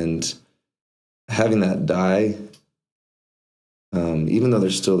 And having that die, even though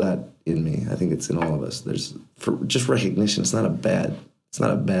there's still that in me, I think it's in all of us. There's for just recognition. It's not a bad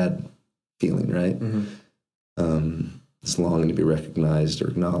feeling, right? This longing to be recognized or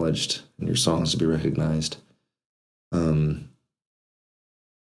acknowledged, and your songs to be recognized.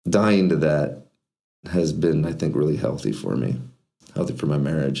 Dying to that has been, I think, really healthy for me, healthy for my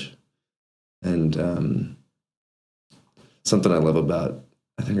marriage. And something I love about,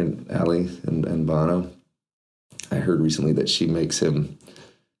 I think, Allie and Bono, I heard recently that she makes him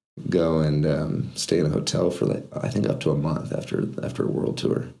go and stay in a hotel for, like, I think, up to a month after a world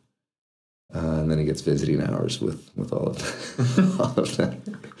tour. And then he gets visiting hours with all of that,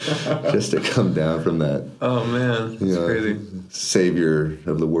 just to come down from that. Oh man, that's crazy. Savior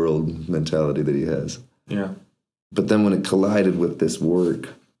of the world mentality that he has. Yeah. But then when it collided with this work,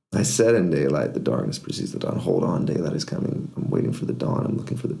 I said in Daylight, the darkness precedes the dawn. Hold on, daylight is coming. I'm waiting for the dawn. I'm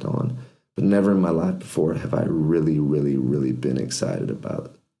looking for the dawn. But never in my life before have I really, really, really been excited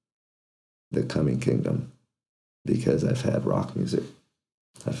about the coming kingdom, because I've had rock music.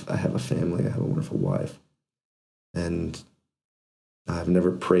 I have a family. I have a wonderful wife. And I've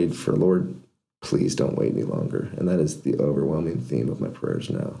never prayed for, Lord, please don't wait any longer. And that is the overwhelming theme of my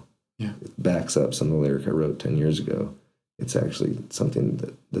prayers now. Yeah. It backs up some of the lyric I wrote 10 years ago. It's actually something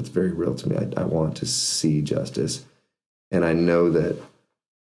that's very real to me. I want to see justice. And I know that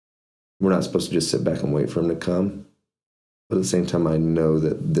we're not supposed to just sit back and wait for him to come. But at the same time, I know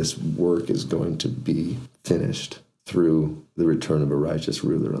that this work is going to be finished through the return of a righteous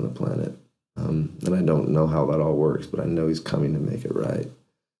ruler on the planet. And I don't know how that all works, but I know he's coming to make it right.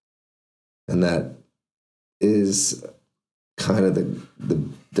 And that is kind of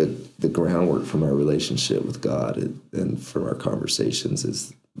the groundwork from our relationship with God and from our conversations,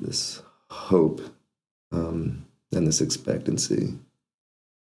 is this hope and this expectancy. In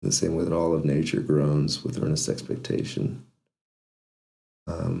the same way that all of nature groans with earnest expectation,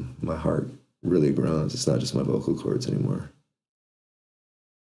 my heart really groans. It's not just my vocal cords anymore.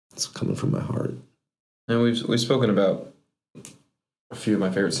 It's coming from my heart. And we've spoken about a few of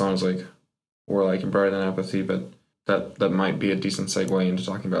my favorite songs, like Warlike and Brighter Than Apathy, but that might be a decent segue into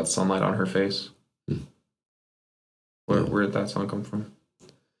talking about Sunlight on Her Face. Where did that song come from?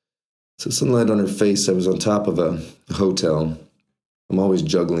 So Sunlight on Her Face, I was on top of a hotel. I'm always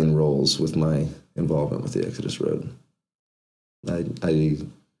juggling roles with my involvement with the Exodus Road.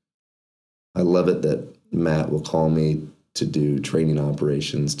 I love it that Matt will call me to do training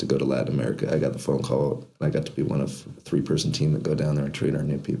operations to go to Latin America. I got the phone call, and I got to be one of a 3-person team that go down there and train our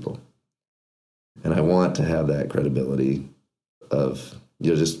new people. And I want to have that credibility of,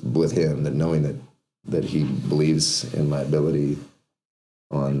 just with him, that knowing that he believes in my ability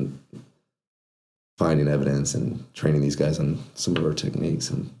on finding evidence and training these guys on some of our techniques.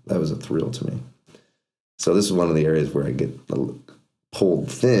 And that was a thrill to me. So this is one of the areas where I get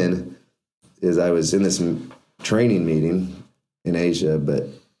pulled thin, is I was in this training meeting in Asia, but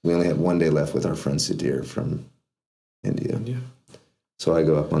we only had one day left with our friend Sudhir from India. So I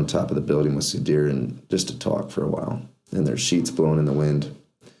go up on top of the building with Sudhir and just to talk for a while. And there's sheets blowing in the wind.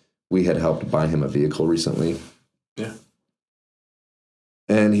 We had helped buy him a vehicle recently. Yeah.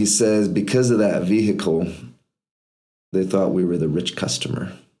 And he says, because of that vehicle, they thought we were the rich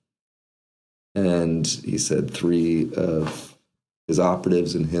customer. And he said 3 of his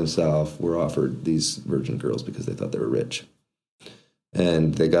operatives and himself were offered these virgin girls because they thought they were rich.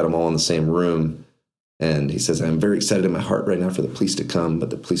 And they got them all in the same room. And he says, I'm very excited in my heart right now for the police to come, but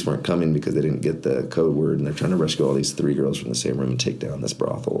the police weren't coming because they didn't get the code word, and they're trying to rescue all these 3 girls from the same room and take down this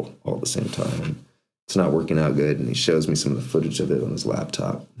brothel all at the same time. And it's not working out good. And he shows me some of the footage of it on his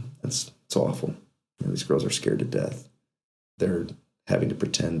laptop. It's awful. These girls are scared to death. They're having to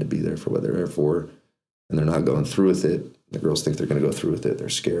pretend to be there for what they're there for, and they're not going through with it. The girls think they're going to go through with it. They're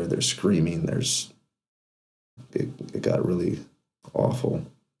scared. They're screaming. It got really awful.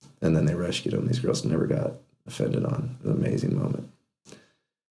 And then they rescued them. These girls never got offended on. It was an amazing moment.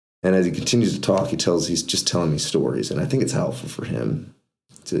 And as he continues to talk, he's just telling me stories. And I think it's helpful for him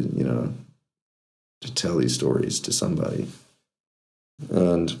to tell these stories to somebody.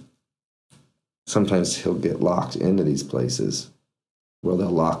 And sometimes he'll get locked into these places where they'll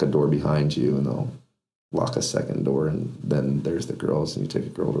lock a door behind you and they'll lock a second door, and then there's the girls, and you take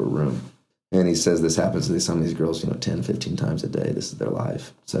a girl to a room. And he says this happens to some of these girls, 10, 15 times a day. This is their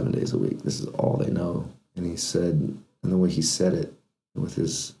life, 7 days a week. This is all they know. And he said, and the way he said it with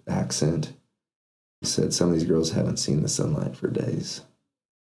his accent, he said, some of these girls haven't seen the sunlight for days.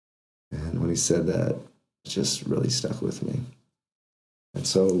 And when he said that, it just really stuck with me. And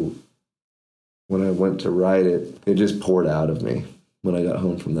so when I went to write it, it just poured out of me. When I got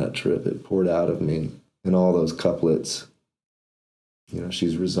home from that trip, it poured out of me. And all those couplets,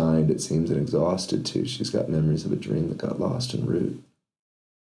 she's resigned, it seems, and exhausted too. She's got memories of a dream that got lost en route.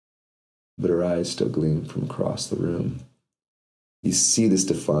 But her eyes still gleam from across the room. You see this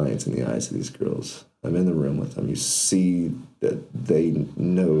defiance in the eyes of these girls. I'm in the room with them. You see that they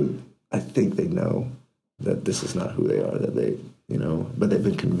know, I think they know that this is not who they are, that they, but they've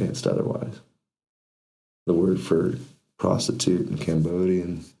been convinced otherwise. The word for prostitute in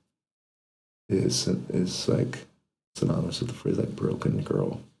Cambodian is like synonymous with the phrase like broken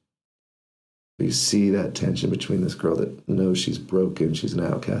girl. But you see that tension between this girl that knows she's broken, she's an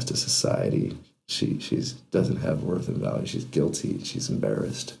outcast of society, she doesn't have worth and value, she's guilty, she's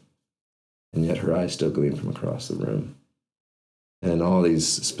embarrassed, and yet her eyes still gleam from across the room. And all these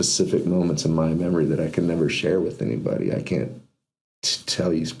specific moments in my memory that I can never share with anybody. I can't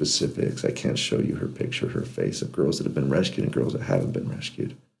tell you specifics. I can't show you her picture, her face, of girls that have been rescued and girls that haven't been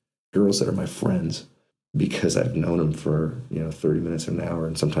rescued. Girls that are my friends because I've known them for 30 minutes or an hour,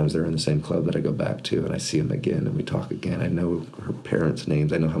 and sometimes they're in the same club that I go back to, and I see them again and we talk again. I know her parents'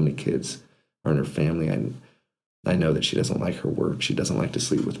 names. I know how many kids are in her family. I know that she doesn't like her work. She doesn't like to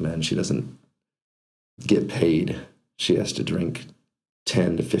sleep with men. She doesn't get paid. She has to drink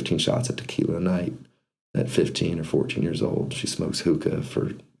 10 to 15 shots of tequila a night. At 15 or 14 years old, she smokes hookah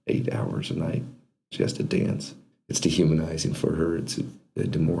for 8 hours a night. She has to dance. It's dehumanizing for her. It's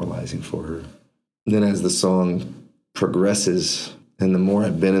demoralizing for her. And then as the song progresses, and the more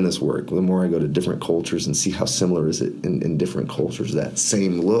I've been in this work, the more I go to different cultures and see how similar is it in different cultures. That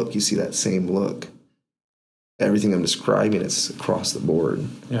same look, you see that same look. Everything I'm describing, it's across the board.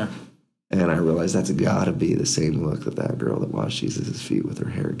 Yeah. And I realized that's got to be the same look that girl that washed Jesus' feet with her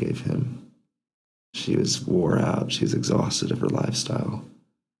hair gave him. She was wore out. She was exhausted of her lifestyle.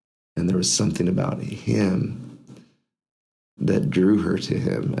 And there was something about him that drew her to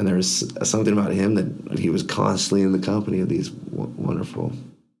him. And there was something about him that he was constantly in the company of these wonderful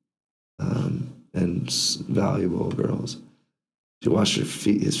and valuable girls. She washed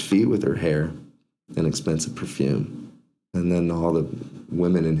his feet with her hair and expensive perfume. And then all the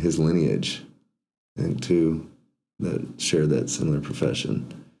women in his lineage, I think, too, that share that similar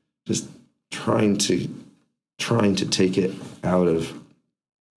profession. Just trying to take it out of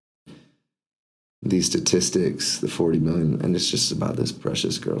these statistics, the 40 million, and it's just about this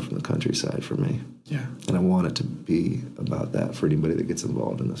precious girl from the countryside for me. Yeah. And I want it to be about that for anybody that gets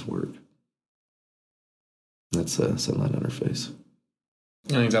involved in this work. That's sunlight on her face.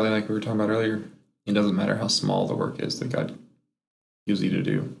 And exactly like we were talking about earlier, it doesn't matter how small the work is that God gives you to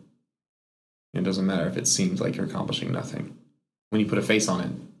do. It doesn't matter if it seems like you're accomplishing nothing. When you put a face on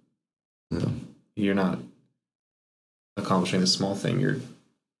it, Yeah. you're not accomplishing this small thing. You're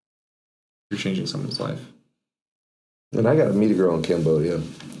changing someone's life. And I got to meet a girl in Cambodia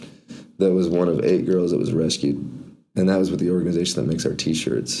that was one of 8 girls that was rescued. And that was with the organization that makes our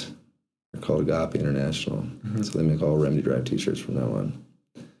T-shirts. They're called Agape International. Mm-hmm. So they make all Remedy Drive T-shirts from now on.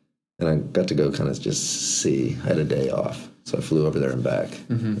 And I got to go kind of just see. I had a day off. So I flew over there and back.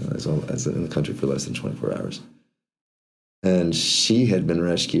 Mm-hmm. I was in the country for less than 24 hours. And she had been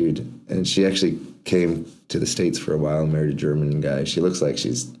rescued. And she actually came to the States for a while and married a German guy. She looks like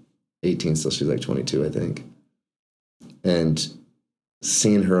she's 18 still. She's like 22, I think. And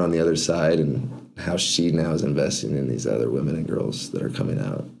seeing her on the other side and how she now is investing in these other women and girls that are coming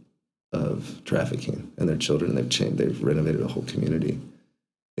out of trafficking and their children, they've renovated a whole community.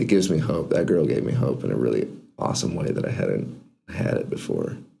 It gives me hope. That girl gave me hope in a really awesome way that I hadn't had it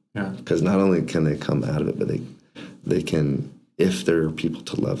before. Yeah. Because not only can they come out of it, but they can, if there are people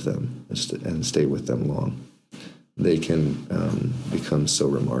to love them and stay with them long, they can become so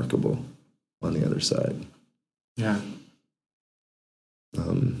remarkable on the other side. Yeah.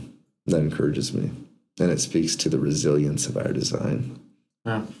 That encourages me, and it speaks to the resilience of our design.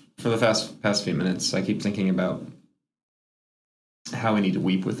 Yeah. For the past few minutes, I keep thinking about how we need to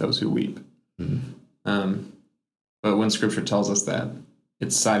weep with those who weep. Mm-hmm. But when Scripture tells us that,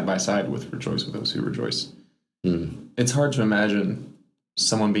 it's side by side with rejoice with those who rejoice. Mm. It's hard to imagine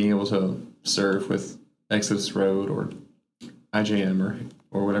someone being able to serve with Exodus Road or IJM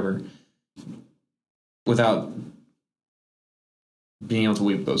or whatever without being able to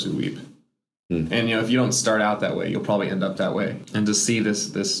weep with those who weep. Mm. And, if you don't start out that way, you'll probably end up that way. And to see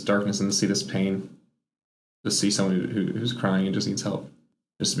this darkness and to see this pain, to see someone who's crying and just needs help,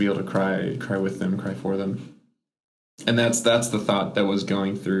 just to be able to cry with them, cry for them. And that's the thought that was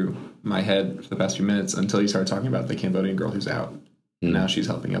going through my head for the past few minutes until you started talking about the Cambodian girl who's out. Mm. Now she's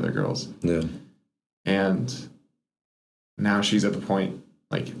helping other girls. Yeah. And now she's at the point,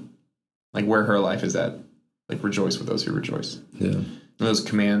 like where her life is at. Like, rejoice with those who rejoice. Yeah. And those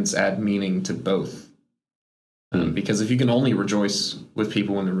commands add meaning to both. Because if you can only rejoice with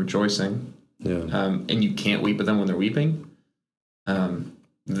people when they're rejoicing, and you can't weep with them when they're weeping,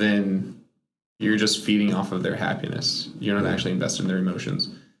 then you're just feeding off of their happiness. You're not actually invested in their emotions.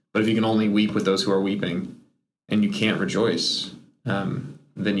 But if you can only weep with those who are weeping and you can't rejoice, then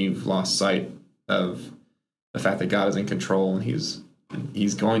you've lost sight of the fact that God is in control and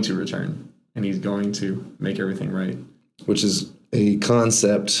he's going to return. And he's going to make everything right. Which is a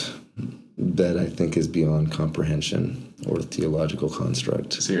concept that I think is beyond comprehension or theological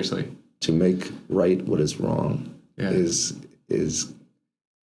construct. Seriously. To make right what is wrong is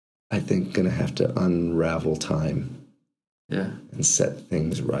I think, going to have to unravel time and set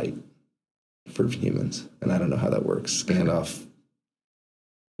things right for humans. And I don't know how that works. Gandalf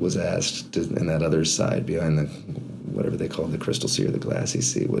was asked, in that other side behind the whatever they call the crystal sea or the glassy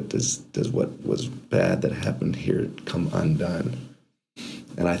sea, what does what was bad that happened here come undone?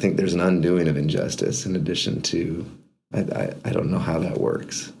 And I think there's an undoing of injustice in addition to I don't know how that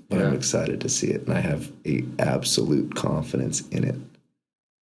works, but I'm excited to see it, and I have a absolute confidence in it,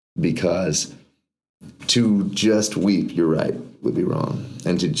 because to just weep, you're right, would be wrong,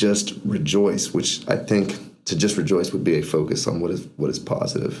 and to just rejoice, which I think to just rejoice would be a focus on what is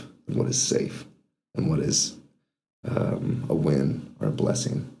positive and what is safe and what is a win or a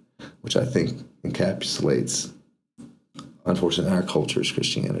blessing, which I think encapsulates, unfortunately, our culture's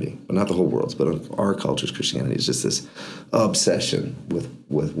Christianity, but not the whole world's, but our culture's Christianity is just this obsession with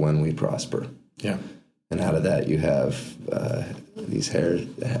when we prosper. Yeah. And out of that, you have these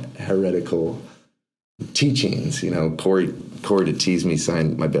heretical teachings. Corey to tease me,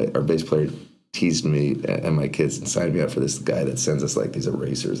 our bass player teased me and my kids and signed me up for this guy that sends us like these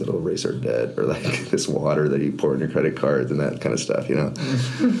erasers that'll erase our debt, or like this water that you pour in your credit cards and that kind of stuff, And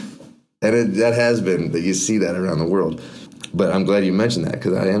that has been, that you see that around the world. But I'm glad you mentioned that,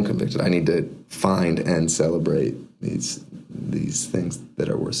 because I am convicted. I need to find and celebrate these things that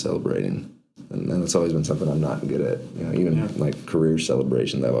are worth celebrating. And that's always been something I'm not good at. Even like career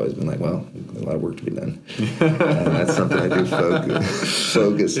celebrations, I've always been like, well, a lot of work to be done. And that's something I do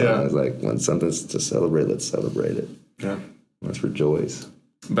focus on. It's like, when something's to celebrate, let's celebrate it. Yeah. Let's rejoice.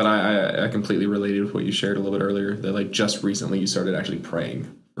 But I completely related with what you shared a little bit earlier, that like just recently you started actually praying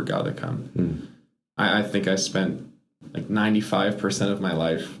for God to come. I think I spent like 95% of my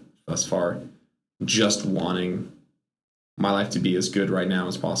life thus far just wanting my life to be as good right now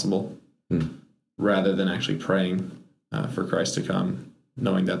as possible. rather than actually praying for Christ to come,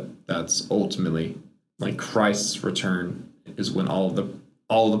 knowing that that's ultimately like Christ's return is when all of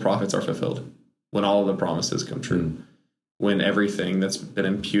the prophets are fulfilled, when all of the promises come true, when everything that's been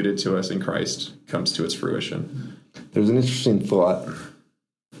imputed to us in Christ comes to its fruition. There's an interesting thought,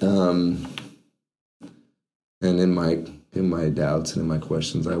 and in my doubts and in my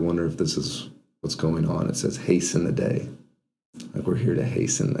questions, I wonder if this is what's going on. It says, hasten the day. Like we're here to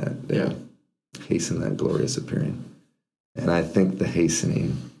hasten that day, hasten that glorious appearing. And I think the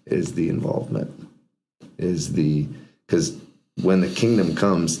hastening is the involvement, because when the kingdom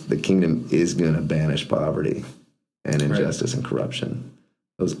comes, the kingdom is going to banish poverty and injustice and corruption.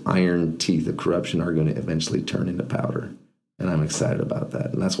 Those iron teeth of corruption are going to eventually turn into powder. And I'm excited about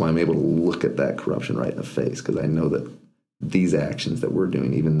that. And that's why I'm able to look at that corruption right in the face, because I know that these actions that we're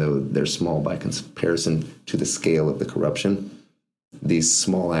doing, even though they're small by comparison to the scale of the corruption, these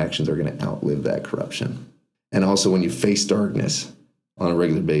small actions are going to outlive that corruption. And also when you face darkness on a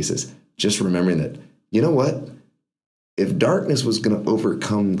regular basis, just remembering that, you know what? If darkness was going to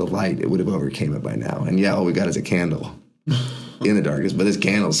overcome the light, it would have overcame it by now. And all we got is a candle in the darkness, but this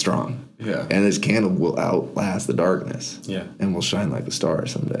candle's strong. Yeah. And this candle will outlast the darkness. Yeah. And will shine like the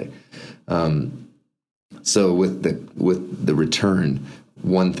stars someday. So with the return,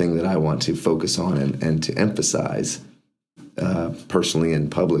 one thing that I want to focus on and to emphasize personally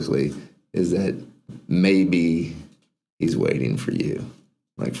and publicly is that maybe he's waiting for you.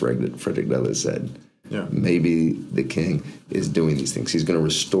 Like Frederick Douglass said, maybe the king is doing these things. He's going to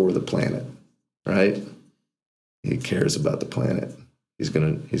restore the planet, right? He cares about the planet. He's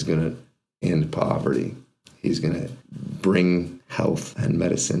going to end poverty. He's going to bring health and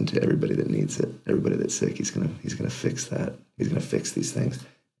medicine to everybody that needs it. Everybody that's sick, he's going to fix that. He's going to fix these things.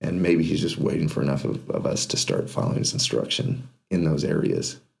 And maybe he's just waiting for enough of us to start following his instruction in those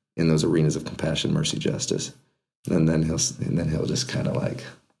areas, in those arenas of compassion, mercy, justice. And then he'll just kind of like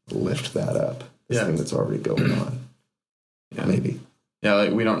lift that up. This thing that's already going on. Yeah. Maybe. Yeah,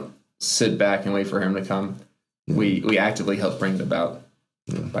 like we don't sit back and wait for him to come. We actively help bring it about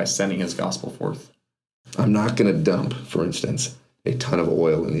by sending his gospel forth. I'm not going to dump, for instance, a ton of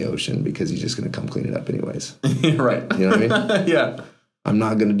oil in the ocean because he's just going to come clean it up anyways. Right. You know what I mean? Yeah. I'm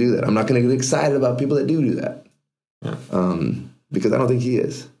not going to do that. I'm not going to get excited about people that do that. Yeah. Because I don't think he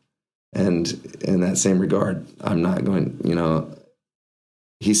is. And in that same regard, I'm not going,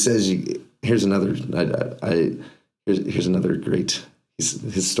 he says, here's another great,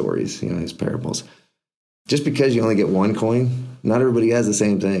 his stories, his parables. Just because you only get one coin, not everybody has the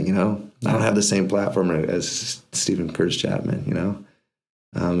same thing, I don't have the same platform as Stephen Curtis Chapman,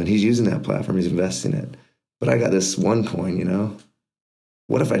 and he's using that platform, he's investing it. But I got this one coin,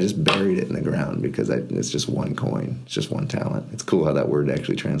 what if I just buried it in the ground because it's just one coin, it's just one talent. It's cool how that word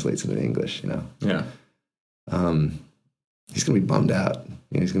actually translates into English, Yeah. He's going to be bummed out.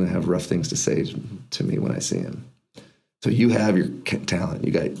 He's going to have rough things to say to me when I see him. So you have your talent.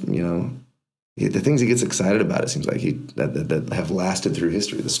 You got, the things he gets excited about, it seems like that have lasted through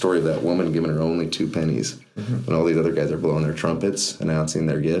history. The story of that woman giving her only 2 pennies when all these other guys are blowing their trumpets, announcing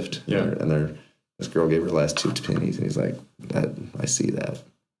their gift. Yeah. And this girl gave her the last 2 pennies, and he's like, I see that.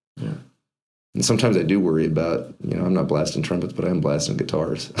 Yeah. And sometimes I do worry about, I'm not blasting trumpets, but I am blasting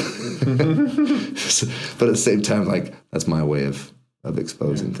guitars. But at the same time, like, that's my way of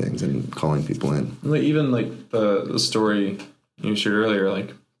exposing things and calling people in. Like, even like the story you shared earlier,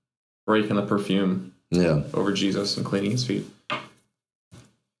 like breaking the perfume over Jesus and cleaning his feet.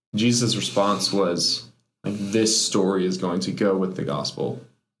 Jesus' response was, like, this story is going to go with the gospel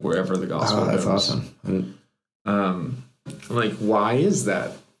wherever the gospel goes. That's awesome. Like, why is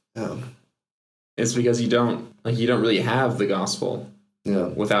that? It's because you don't really have the gospel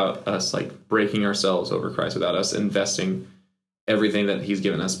without us, like, breaking ourselves over Christ, without us investing everything that he's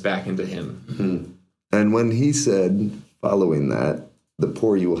given us back into him. Mm-hmm. And when he said, following that, the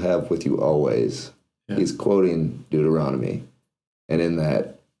poor you will have with you always, he's quoting Deuteronomy. And in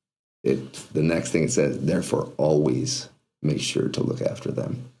that, the next thing it says, therefore always make sure to look after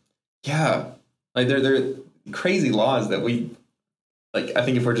them. Yeah. Like, they're crazy laws that we... Like, I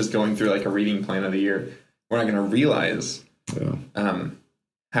think if we're just going through, like, a reading plan of the year, we're not going to realize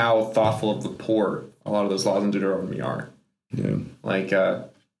how thoughtful of the poor a lot of those laws in Deuteronomy are. Yeah. Like,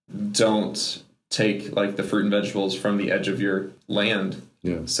 don't take, like, the fruit and vegetables from the edge of your land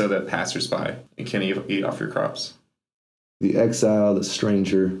so that passersby can eat off your crops. The exile, the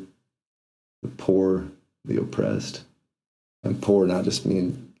stranger, the poor, the oppressed. And poor not just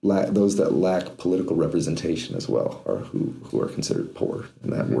mean... those that lack political representation as well are who are considered poor.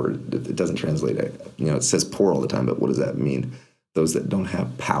 And that word, it doesn't translate. It says poor all the time, but what does that mean? Those that don't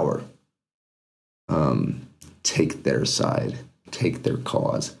have power. take their side, take their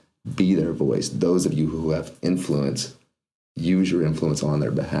cause, be their voice. Those of you who have influence, use your influence on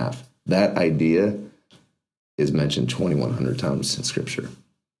their behalf. That idea is mentioned 2,100 times in Scripture.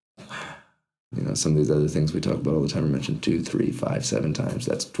 Some of these other things we talk about all the time are mentioned 2, 3, 5, 7 times.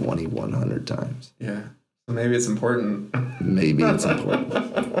 That's 2,100 times. Yeah. So maybe it's important. Maybe it's important.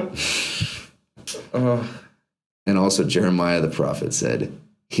 And also Jeremiah the prophet said,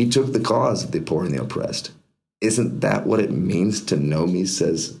 he took the cause of the poor and the oppressed. Isn't that what it means to know me,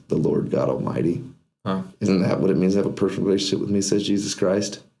 says the Lord God Almighty? Huh. Isn't that what it means to have a personal relationship with me, says Jesus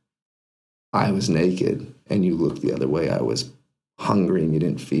Christ? I was naked and you looked the other way. I was hungry and you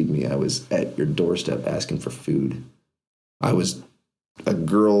didn't feed me. I was at your doorstep asking for food. I was a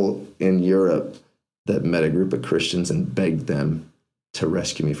girl in Europe that met a group of Christians and begged them to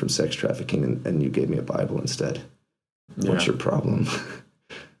rescue me from sex trafficking, and you gave me a Bible instead. Yeah. What's your problem?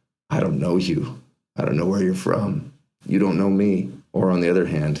 I don't know you. I don't know where you're from. You don't know me. Or on the other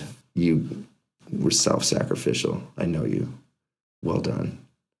hand, you were self-sacrificial. I know you. Well done.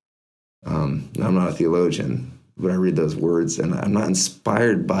 I'm not a theologian, but I read those words and I'm not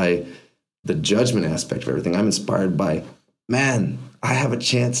inspired by the judgment aspect of everything. I'm inspired by, man, I have a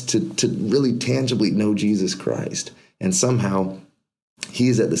chance to really tangibly know Jesus Christ. And somehow he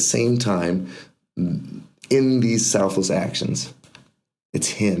is at the same time in these selfless actions. It's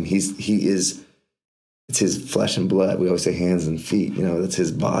him. It's his flesh and blood. We always say hands and feet. That's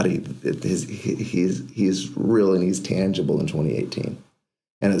his body. He is real and he's tangible in 2018.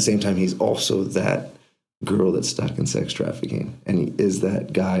 And at the same time, he's also that girl that's stuck in sex trafficking. And he is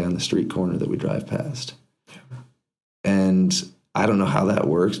that guy on the street corner that we drive past. And I don't know how that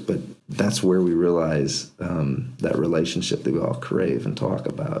works, but that's where we realize that relationship that we all crave and talk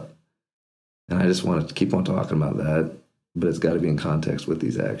about. And I just want to keep on talking about that, but it's got to be in context with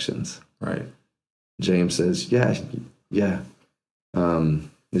these actions. Right. James says, yeah.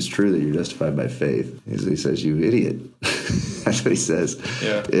 It's true that you're justified by faith. He says, you idiot. That's what he says.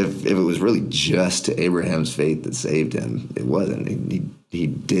 Yeah. If it was really just to Abraham's faith that saved him, it wasn't. He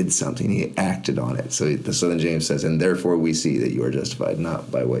did something. He acted on it. So then James says, and therefore we see that you are justified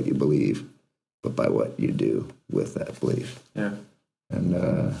not by what you believe, but by what you do with that belief. Yeah.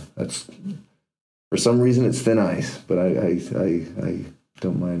 And that's, for some reason, it's thin ice, but I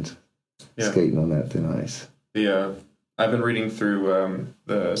don't mind skating on that thin ice. I've been reading through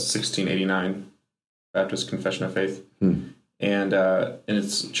the 1689 Baptist Confession of Faith, and in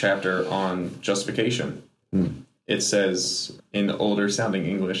its chapter on justification, it says in older sounding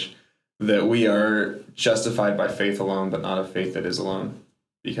English that we are justified by faith alone, but not a faith that is alone,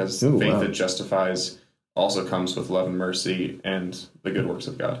 because the faith that justifies also comes with love and mercy and the good works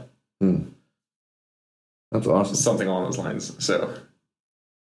of God. That's awesome. Something along those lines. So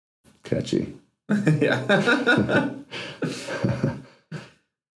catchy. Yeah.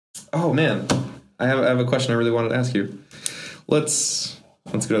 Oh man, I have a question I really wanted to ask you. Let's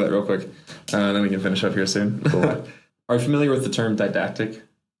go to that real quick, then we can finish up here soon. Cool. Are you familiar with the term didactic?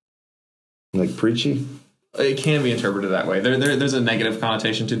 Like preachy? It can be interpreted that way. There's a negative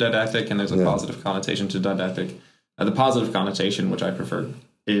connotation to didactic, and there's a positive connotation to didactic. The positive connotation, which I prefer,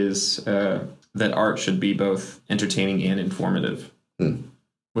 is that art should be both entertaining and informative,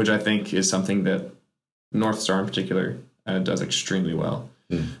 which I think is something that North Star in particular does extremely well.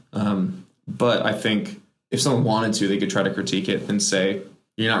 But I think if someone wanted to, they could try to critique it and say,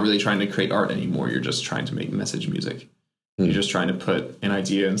 you're not really trying to create art anymore. You're just trying to make message music. You're just trying to put an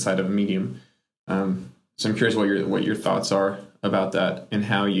idea inside of a medium. So I'm curious what your thoughts are about that and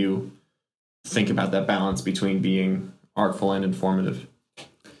how you think about that balance between being artful and informative.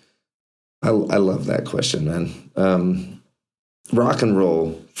 I love that question, man. Rock and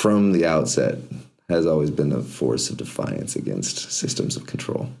roll from the outset has always been a force of defiance against systems of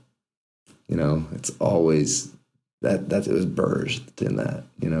control. It's always that it was birthed in that,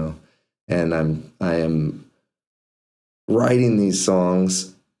 and I am writing these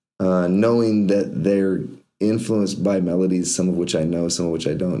songs knowing that they're influenced by melodies, some of which I know, some of which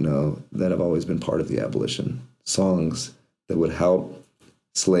I don't know, that have always been part of the abolition. Songs that would help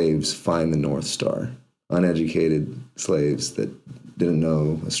slaves find the North Star. Uneducated slaves that didn't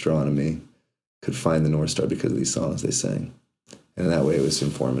know astronomy could find the North Star because of these songs they sang. And in that way, it was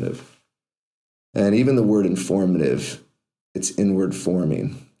informative. And even the word informative, it's inward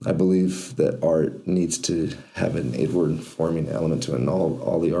forming. I believe that art needs to have an inward forming element to it, and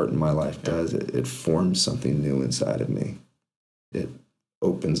all the art in my life does. It forms something new inside of me. It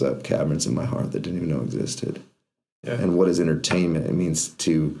opens up caverns in my heart that didn't even know existed. Yeah. And what is entertainment? It means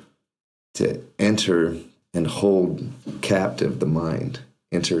to enter and hold captive the mind.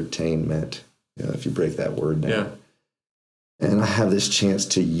 Entertainment. if you break that word down. Yeah. And I have this chance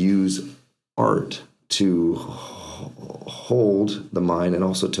to use art to hold the mind and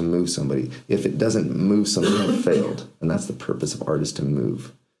also to move somebody. If it doesn't move somebody, I've failed. And that's the purpose of art, is to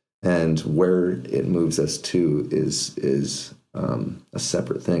move. And where it moves us to is a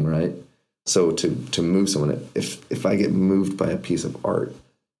separate thing, right? So to move someone, if I get moved by a piece of art,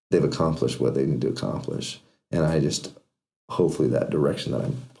 they've accomplished what they need to accomplish. And I just, hopefully that direction that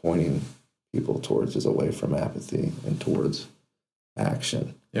I'm pointing people towards is away from apathy and towards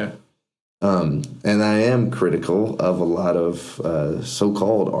action. Yeah. And I am critical of a lot of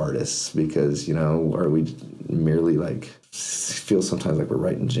so-called artists because, are we merely feel sometimes like we're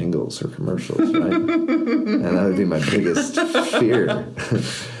writing jingles or commercials, right? And that would be my biggest fear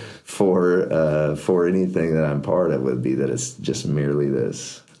for anything that I'm part of, would be that it's just merely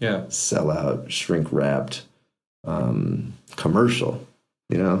this sellout, shrink-wrapped commercial,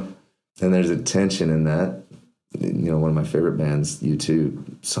 And there's a tension in that. One of my favorite bands,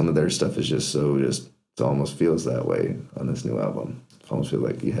 U2, some of their stuff is it almost feels that way on this new album. It almost feels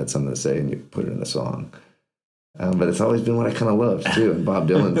like you had something to say and you put it in a song. But it's always been what I kind of loved too. And Bob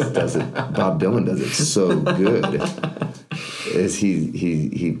Dylan does it. Bob Dylan does it so good. Is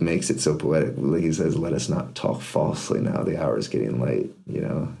he makes it so poetic. He says, "Let us not talk falsely now. The hour is getting late."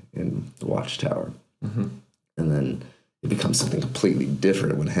 In the Watchtower, and then it becomes something completely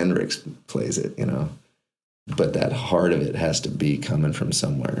different when Hendrix plays it. But that heart of it has to be coming from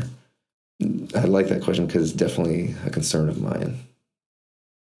somewhere. I like that question because it's definitely a concern of mine.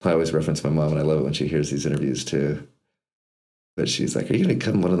 I always reference my mom, and I love it when she hears these interviews too. But she's like, "Are you going to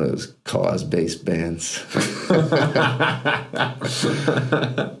become one of those cause-based bands?" And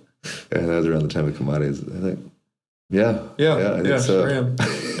that was around the time of Commodities. I think, yeah, I think so. Sure am.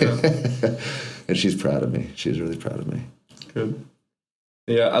 Yeah. And she's proud of me. She's really proud of me. Good.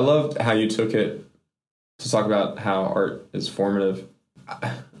 Yeah, I loved how you took it to talk about how art is formative.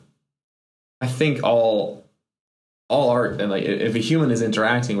 I think all art, and if a human is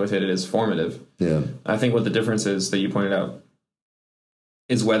interacting with it, it is formative. Yeah. I think what the difference is that you pointed out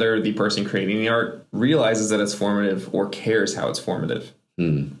is whether the person creating the art realizes that it's formative or cares how it's formative.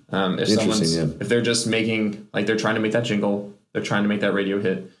 If they're just making, they're trying to make that jingle, they're trying to make that radio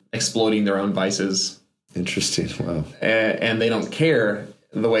hit, exploiting their own vices. Interesting. Wow. And they don't care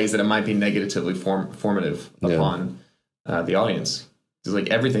the ways that it might be negatively formative upon the audience.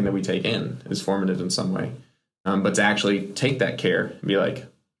 It's everything that we take in is formative in some way. But to actually take that care and be like,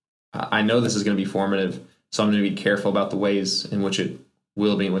 I know this is going to be formative, so I'm going to be careful about the ways in which it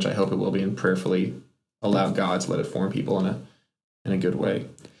will be, in which I hope it will be, and prayerfully allow God to let it form people in a good way.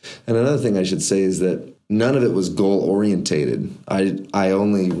 And another thing I should say is that none of it was goal orientated. I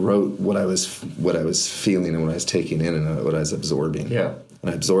only wrote what I was feeling and what I was taking in and what I was absorbing. Yeah. And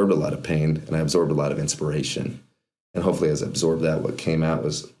I absorbed a lot of pain and I absorbed a lot of inspiration. And hopefully as I absorbed that, what came out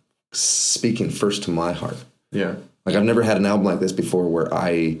was speaking first to my heart. Yeah. I've never had an album like this before where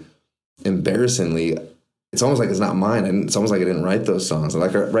I embarrassingly, it's almost like it's not mine. And it's almost like I didn't write those songs.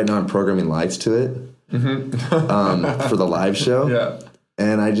 Right now I'm programming lights to it for the live show. Yeah.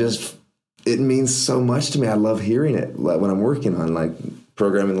 And it means so much to me. I love hearing it when I'm working on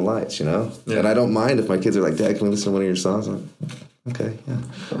programming the lights, Yeah. And I don't mind if my kids are like, "Dad, can we listen to one of your songs?" I'm like, "Okay, yeah."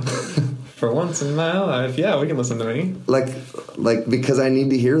 For once in my life, yeah, we can listen to me. Because I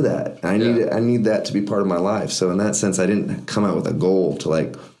need to hear that. I need that to be part of my life. So in that sense, I didn't come out with a goal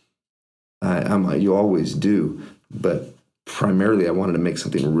to you always do, but primarily I wanted to make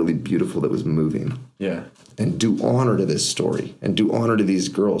something really beautiful that was moving. Yeah. And do honor to this story and do honor to these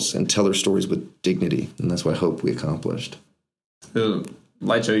girls and tell their stories with dignity. And that's what I hope we accomplished. The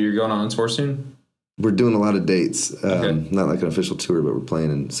light show, you're going on tour soon? We're doing a lot of dates. Not like an official tour, but we're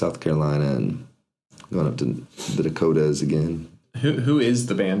playing in South Carolina and going up to the Dakotas again. Who is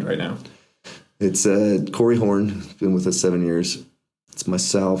the band right now? It's Corey Horn. Been with us 7 years. It's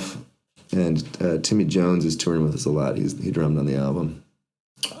myself, and Timmy Jones is touring with us a lot. He drummed on the album.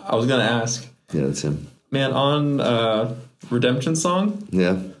 I was going to ask. Yeah, that's him. Man, on Redemption Song?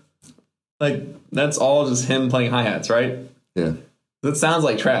 Yeah. That's all just him playing hi-hats, right? Yeah. That sounds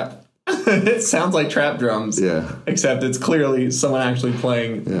like trap. It sounds like trap drums. Yeah. Except it's clearly someone actually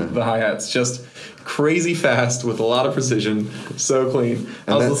playing the hi-hats. Just crazy fast with a lot of precision. So clean.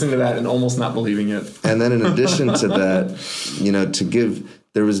 I was listening to that and almost not believing it. And then in addition to that,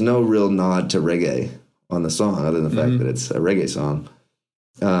 there was no real nod to reggae on the song other than the fact that it's a reggae song.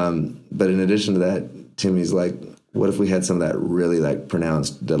 But in addition to that, Timmy's like, what if we had some of that really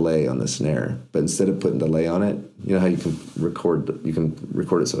pronounced delay on the snare? But instead of putting delay on it, you know how you can record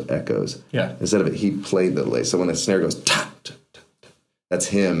it so it echoes. Yeah. Instead of it, he played the delay. So when the snare goes, ta, ta, ta, ta, that's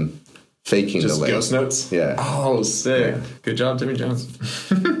him faking just the licks. ghost notes? Yeah. Oh, sick. Yeah. Good job, Timmy Jones.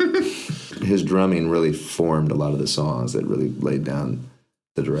 His drumming really formed a lot of the songs that really laid down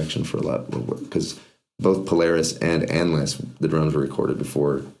the direction for a lot. Because both Polaris and Endless, the drums were recorded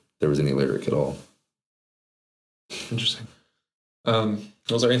before there was any lyric at all. Interesting.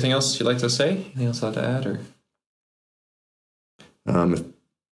 Was there anything else you'd like to say? Anything else I'd to add? Or? If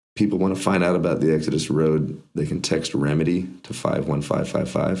people want to find out about the Exodus Road, they can text Remedy to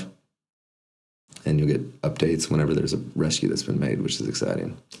 51555, and you'll get updates whenever there's a rescue that's been made, which is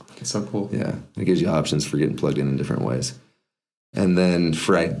exciting. It's so cool. Yeah, it gives you options for getting plugged in different ways. And then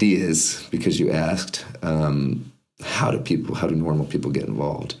for ideas, because you asked, how do normal people get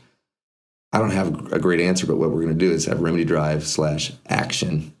involved? I don't have a great answer, but what we're going to do is have Remedy Drive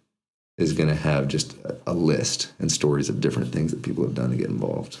 /action is going to have just a list and stories of different things that people have done to get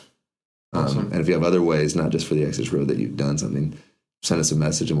involved. Awesome. And if you have other ways, not just for the Exodus Road, that you've done something, send us a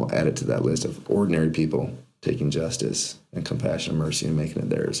message and we'll add it to that list of ordinary people taking justice and compassion and mercy and making it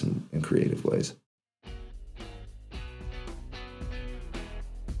theirs in creative ways.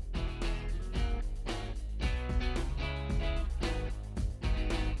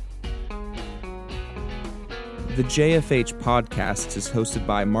 The JFH podcast is hosted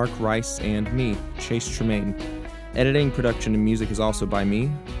by Mark Rice and me, Chase Tremaine. Editing, production, and music is also by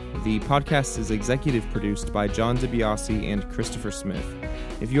me. The podcast is executive produced by John DiBiase and Christopher Smith.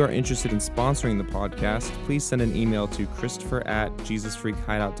 If you are interested in sponsoring the podcast, please send an email to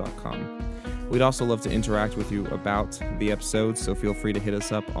christopher@jesusfreakhideout.com. We'd also love to interact with you about the episodes, so feel free to hit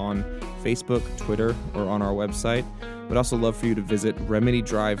us up on Facebook, Twitter, or on our website. We'd also love for you to visit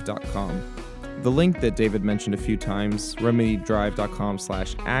remedydrive.com. The link that David mentioned a few times,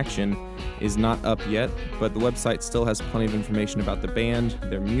 remedydrive.com/action, is not up yet, but the website still has plenty of information about the band,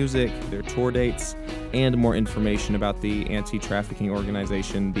 their music, their tour dates, and more information about the anti-trafficking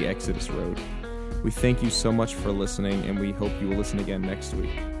organization, the Exodus Road. We thank you so much for listening, and we hope you will listen again next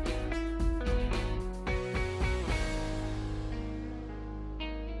week.